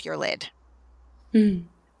flip your lid.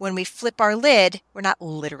 When we flip our lid, we're not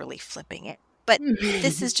literally flipping it, but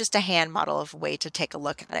this is just a hand model of a way to take a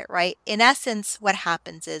look at it, right? In essence, what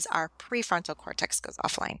happens is our prefrontal cortex goes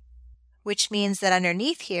offline, which means that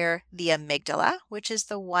underneath here, the amygdala, which is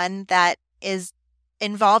the one that is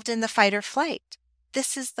involved in the fight or flight,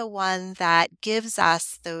 this is the one that gives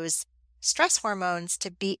us those stress hormones to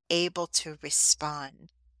be able to respond.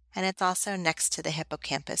 And it's also next to the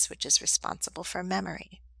hippocampus, which is responsible for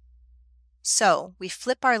memory. So we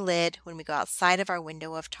flip our lid when we go outside of our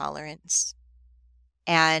window of tolerance,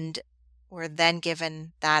 and we're then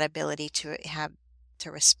given that ability to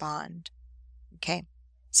respond. Okay.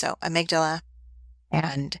 So amygdala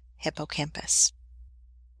and hippocampus.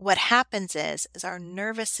 What happens is our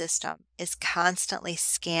nervous system is constantly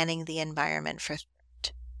scanning the environment for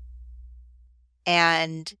threat.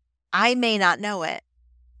 And I may not know it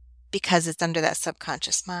because it's under that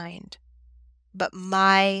subconscious mind, but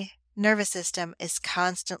my nervous system is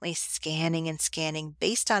constantly scanning and scanning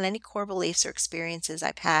based on any core beliefs or experiences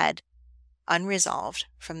I've had unresolved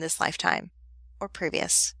from this lifetime or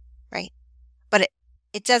previous, right? But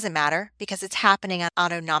it doesn't matter because it's happening at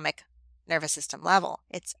autonomic nervous system level.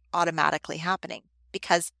 It's automatically happening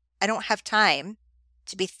because I don't have time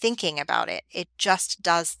to be thinking about it. It just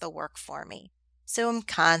does the work for me. So I'm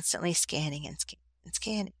constantly scanning and scanning and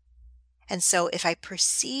scanning. And so if I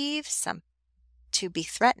perceive something to be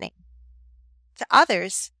threatening, to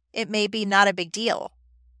others, it may be not a big deal.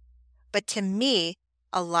 But to me,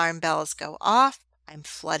 alarm bells go off. I'm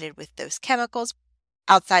flooded with those chemicals.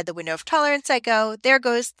 Outside the window of tolerance I go, there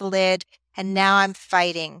goes the lid, and now I'm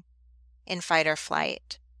fighting in fight or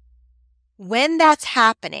flight. When that's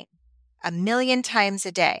happening 1,000,000 times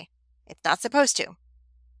a day, it's not supposed to.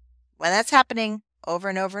 When that's happening over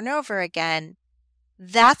and over and over again,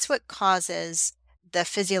 that's what causes the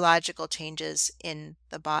physiological changes in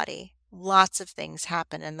the body. Lots of things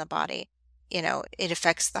happen in the body. It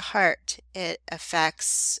affects the heart. It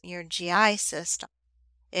affects your GI system.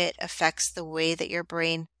 It affects the way that your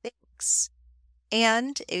brain thinks.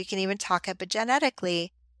 And we can even talk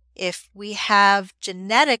epigenetically. If we have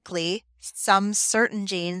genetically some certain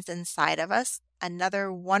genes inside of us,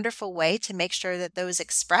 another wonderful way to make sure that those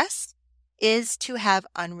express is to have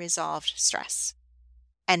unresolved stress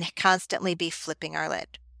and constantly be flipping our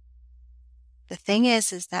lid. The thing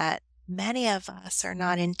is that many of us are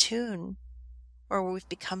not in tune, or we've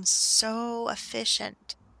become so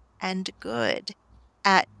efficient and good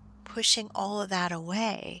at pushing all of that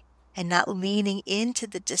away and not leaning into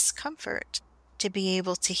the discomfort to be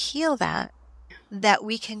able to heal that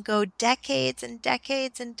we can go decades and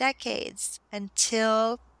decades and decades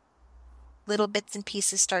until little bits and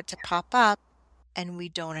pieces start to pop up and we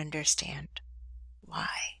don't understand why.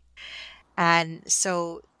 And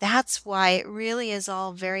so that's why it really is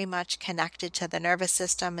all very much connected to the nervous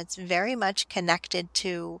system. It's very much connected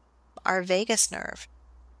to our vagus nerve.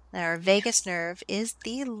 Now, our vagus nerve is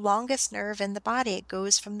the longest nerve in the body. It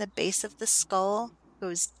goes from the base of the skull,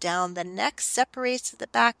 goes down the neck, separates at the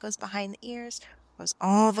back, goes behind the ears, goes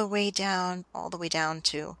all the way down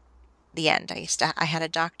to the end. I had a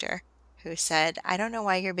doctor who said, I don't know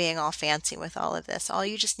why you're being all fancy with all of this. All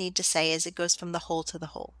you just need to say is it goes from the hole to the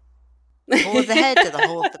hole. The whole of the head to the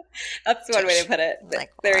whole of the That's one way to tush. put it.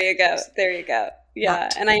 Like, There well, you go. There you go. Yeah.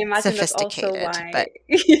 not And I imagine that's also sophisticated, why, but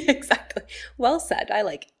exactly. Well said. I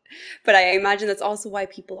like it. But I imagine that's also why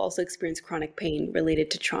people also experience chronic pain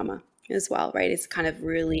related to trauma as well, right? It's kind of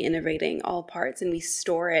really innervating all parts, and we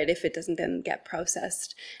store it if it doesn't then get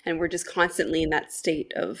processed. And we're just constantly in that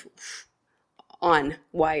state of on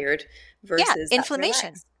wired yeah, versus that inflammation.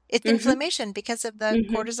 relaxed. It's Mm-hmm. inflammation because of the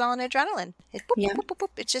Mm-hmm. cortisol and adrenaline. It boop, boop, Yeah. boop, boop,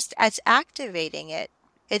 boop. It's activating it.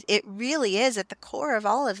 It really is at the core of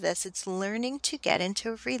all of this. It's learning to get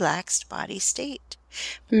into a relaxed body state.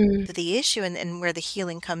 Mm. But the issue and where the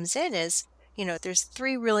healing comes in is, there's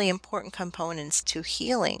three really important components to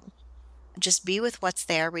healing. Just be with what's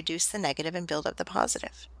there, reduce the negative, and build up the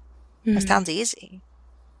positive. That Mm. sounds easy.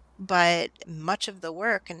 But much of the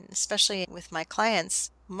work, and especially with my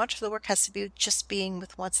clients, much of the work has to be just being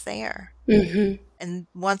with what's there. Mm-hmm. And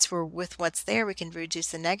once we're with what's there, we can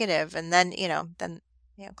reduce the negative. And then,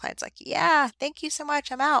 clients like, yeah, thank you so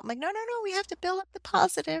much. I'm out. I'm like, no, no, no, we have to build up the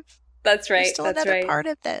positive. That's There's right. still That's another right. part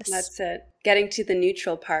of this. That's it. Getting to the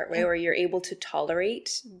neutral part, right, Yeah, where you're able to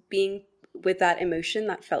tolerate being with that emotion,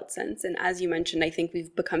 that felt sense. And as you mentioned, I think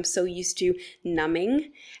we've become so used to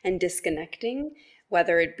numbing and disconnecting,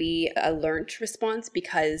 whether it be a learned response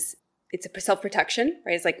because it's a self-protection,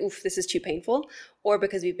 right? It's like, oof, this is too painful, or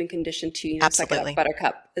because we've been conditioned to, suck it up, absolutely.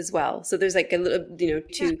 buttercup as well. So there's like a little, Yeah.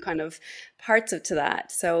 two kind of parts to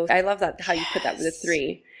that. So I love that, how you put that with the Yes.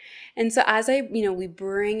 three. And so as we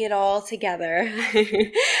bring it all together,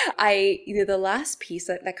 the last piece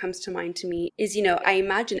that comes to mind to me is, I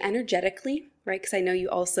imagine energetically, right? Because I know you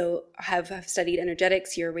also have studied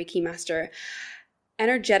energetics, you're a Reiki master.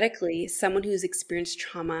 Energetically, someone who's experienced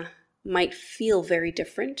trauma might feel very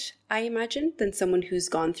different, I imagine, than someone who's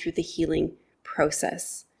gone through the healing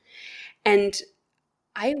process. And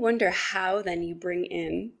I wonder how then you bring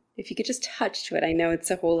in, if you could just touch to it, I know it's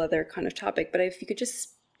a whole other kind of topic, but if you could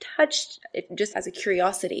just touch it just as a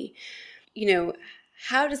curiosity,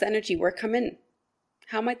 how does energy work come in?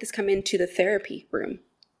 How might this come into the therapy room,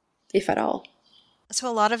 if at all? So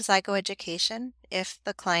a lot of psychoeducation, if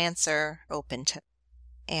the clients are open to.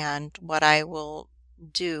 And what I will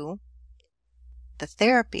do, the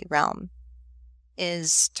therapy realm,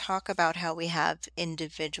 is talk about how we have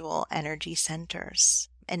individual energy centers.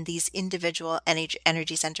 And these individual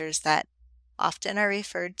energy centers that often are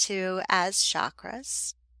referred to as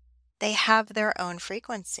chakras, they have their own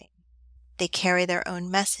frequency. They carry their own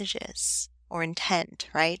messages or intent,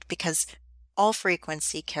 right? Because all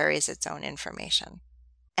frequency carries its own information.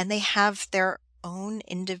 And they have their own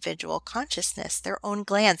individual consciousness, their own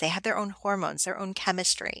glands. They have their own hormones, their own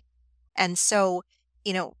chemistry. And so,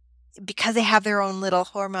 because they have their own little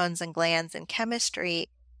hormones and glands and chemistry,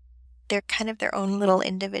 they're kind of their own little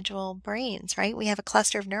individual brains, right? We have a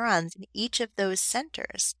cluster of neurons in each of those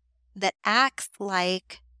centers that acts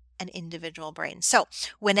like an individual brain. So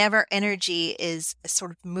whenever energy is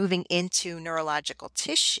sort of moving into neurological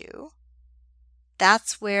tissue,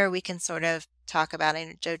 that's where we can sort of talk about,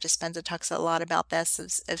 and Joe Dispenza talks a lot about this,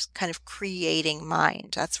 as kind of creating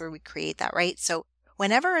mind. That's where we create that, right? So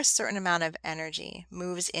whenever a certain amount of energy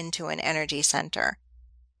moves into an energy center,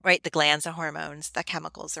 right, the glands, the hormones, the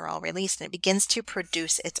chemicals are all released, and it begins to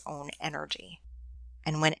produce its own energy.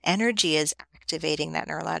 And when energy is activating that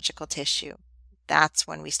neurological tissue, that's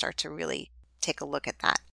when we start to really take a look at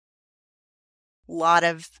that. A lot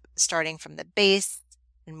of starting from the base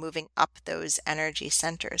and moving up those energy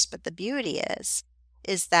centers. But the beauty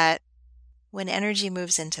is that when energy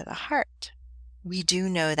moves into the heart, we do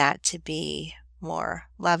know that to be more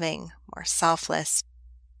loving, more selfless.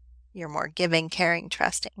 You're more giving, caring,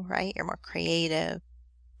 trusting, right? You're more creative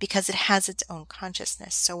because it has its own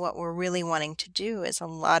consciousness. So what we're really wanting to do is, a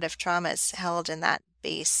lot of trauma is held in that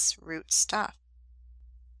base root stuff.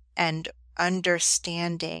 And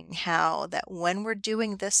understanding how that when we're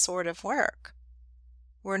doing this sort of work,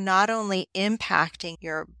 we're not only impacting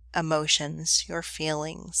your emotions, your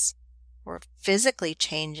feelings, we're physically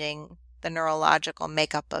changing the neurological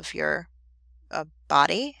makeup of your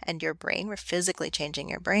body and your brain. We're physically changing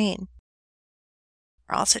your brain.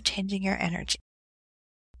 We're also changing your energy.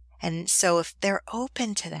 And so if they're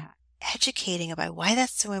open to that, educating about why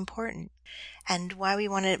that's so important and why we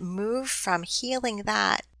want to move from healing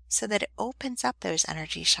that so that it opens up those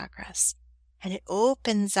energy chakras and it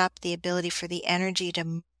opens up the ability for the energy to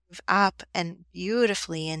move up and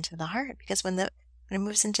beautifully into the heart. Because when it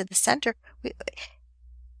moves into the center,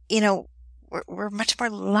 we're much more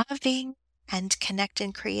loving and connect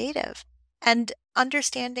and creative. And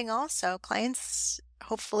understanding also, clients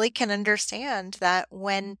hopefully can understand that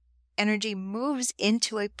when energy moves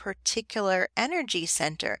into a particular energy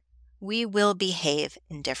center, we will behave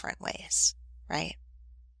in different ways, right?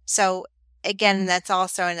 So again, that's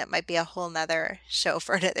also, and it might be a whole nother show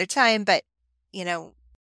for another time, but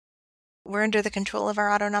we're under the control of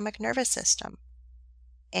our autonomic nervous system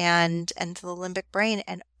and the limbic brain,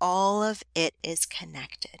 and all of it is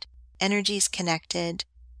connected. Energy is connected,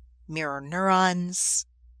 mirror neurons,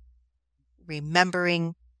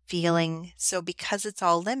 remembering, feeling. So because it's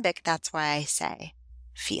all limbic, that's why I say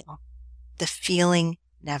feel. The feeling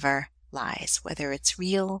never lies, whether it's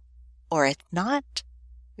real or it's not.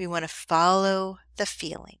 We want to follow the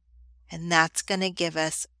feeling, and that's going to give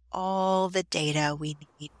us all the data we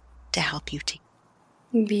need to help you teach.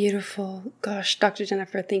 Beautiful. Gosh, Dr.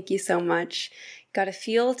 Jennifer, thank you so much. Got to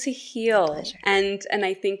feel to heal. And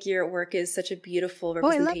I think your work is such a beautiful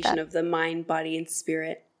representation of the mind, body, and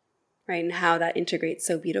spirit, right? And how that integrates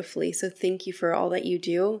so beautifully. So thank you for all that you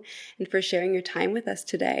do and for sharing your time with us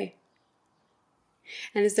today.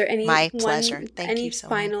 And is there any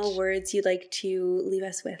final words you'd like to leave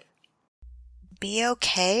us with? Be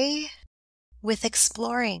okay with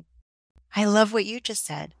exploring. I love what you just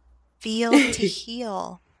said. Feel to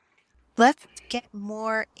heal. Let's get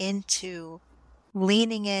more into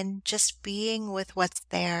leaning in, just being with what's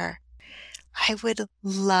there. I would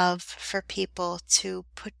love for people to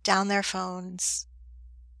put down their phones,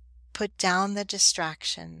 put down the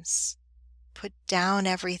distractions, put down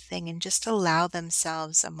everything, and just allow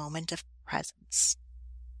themselves a moment of presence.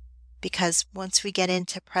 Because once we get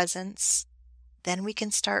into presence, then we can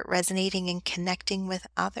start resonating and connecting with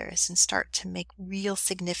others and start to make real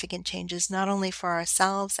significant changes, not only for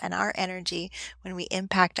ourselves and our energy. When we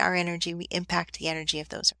impact our energy, we impact the energy of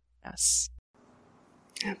those around us.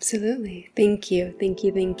 Absolutely. Thank you. Thank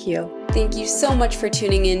you. Thank you. Thank you so much for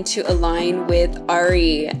tuning in to Align with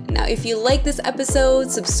Ari. Now, if you like this episode,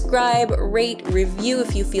 subscribe, rate, review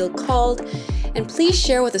if you feel called, and please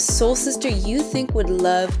share with a soul sister you think would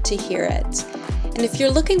love to hear it. And if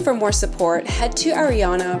you're looking for more support, head to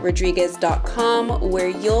arianarodriguez.com, where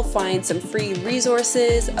you'll find some free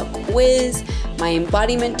resources, a quiz, my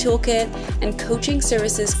embodiment toolkit, and coaching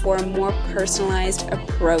services for a more personalized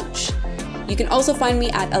approach. You can also find me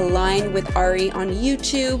at Align with Ari on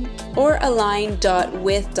YouTube or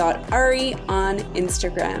align.with.ari on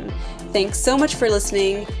Instagram. Thanks so much for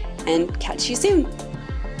listening, and catch you soon.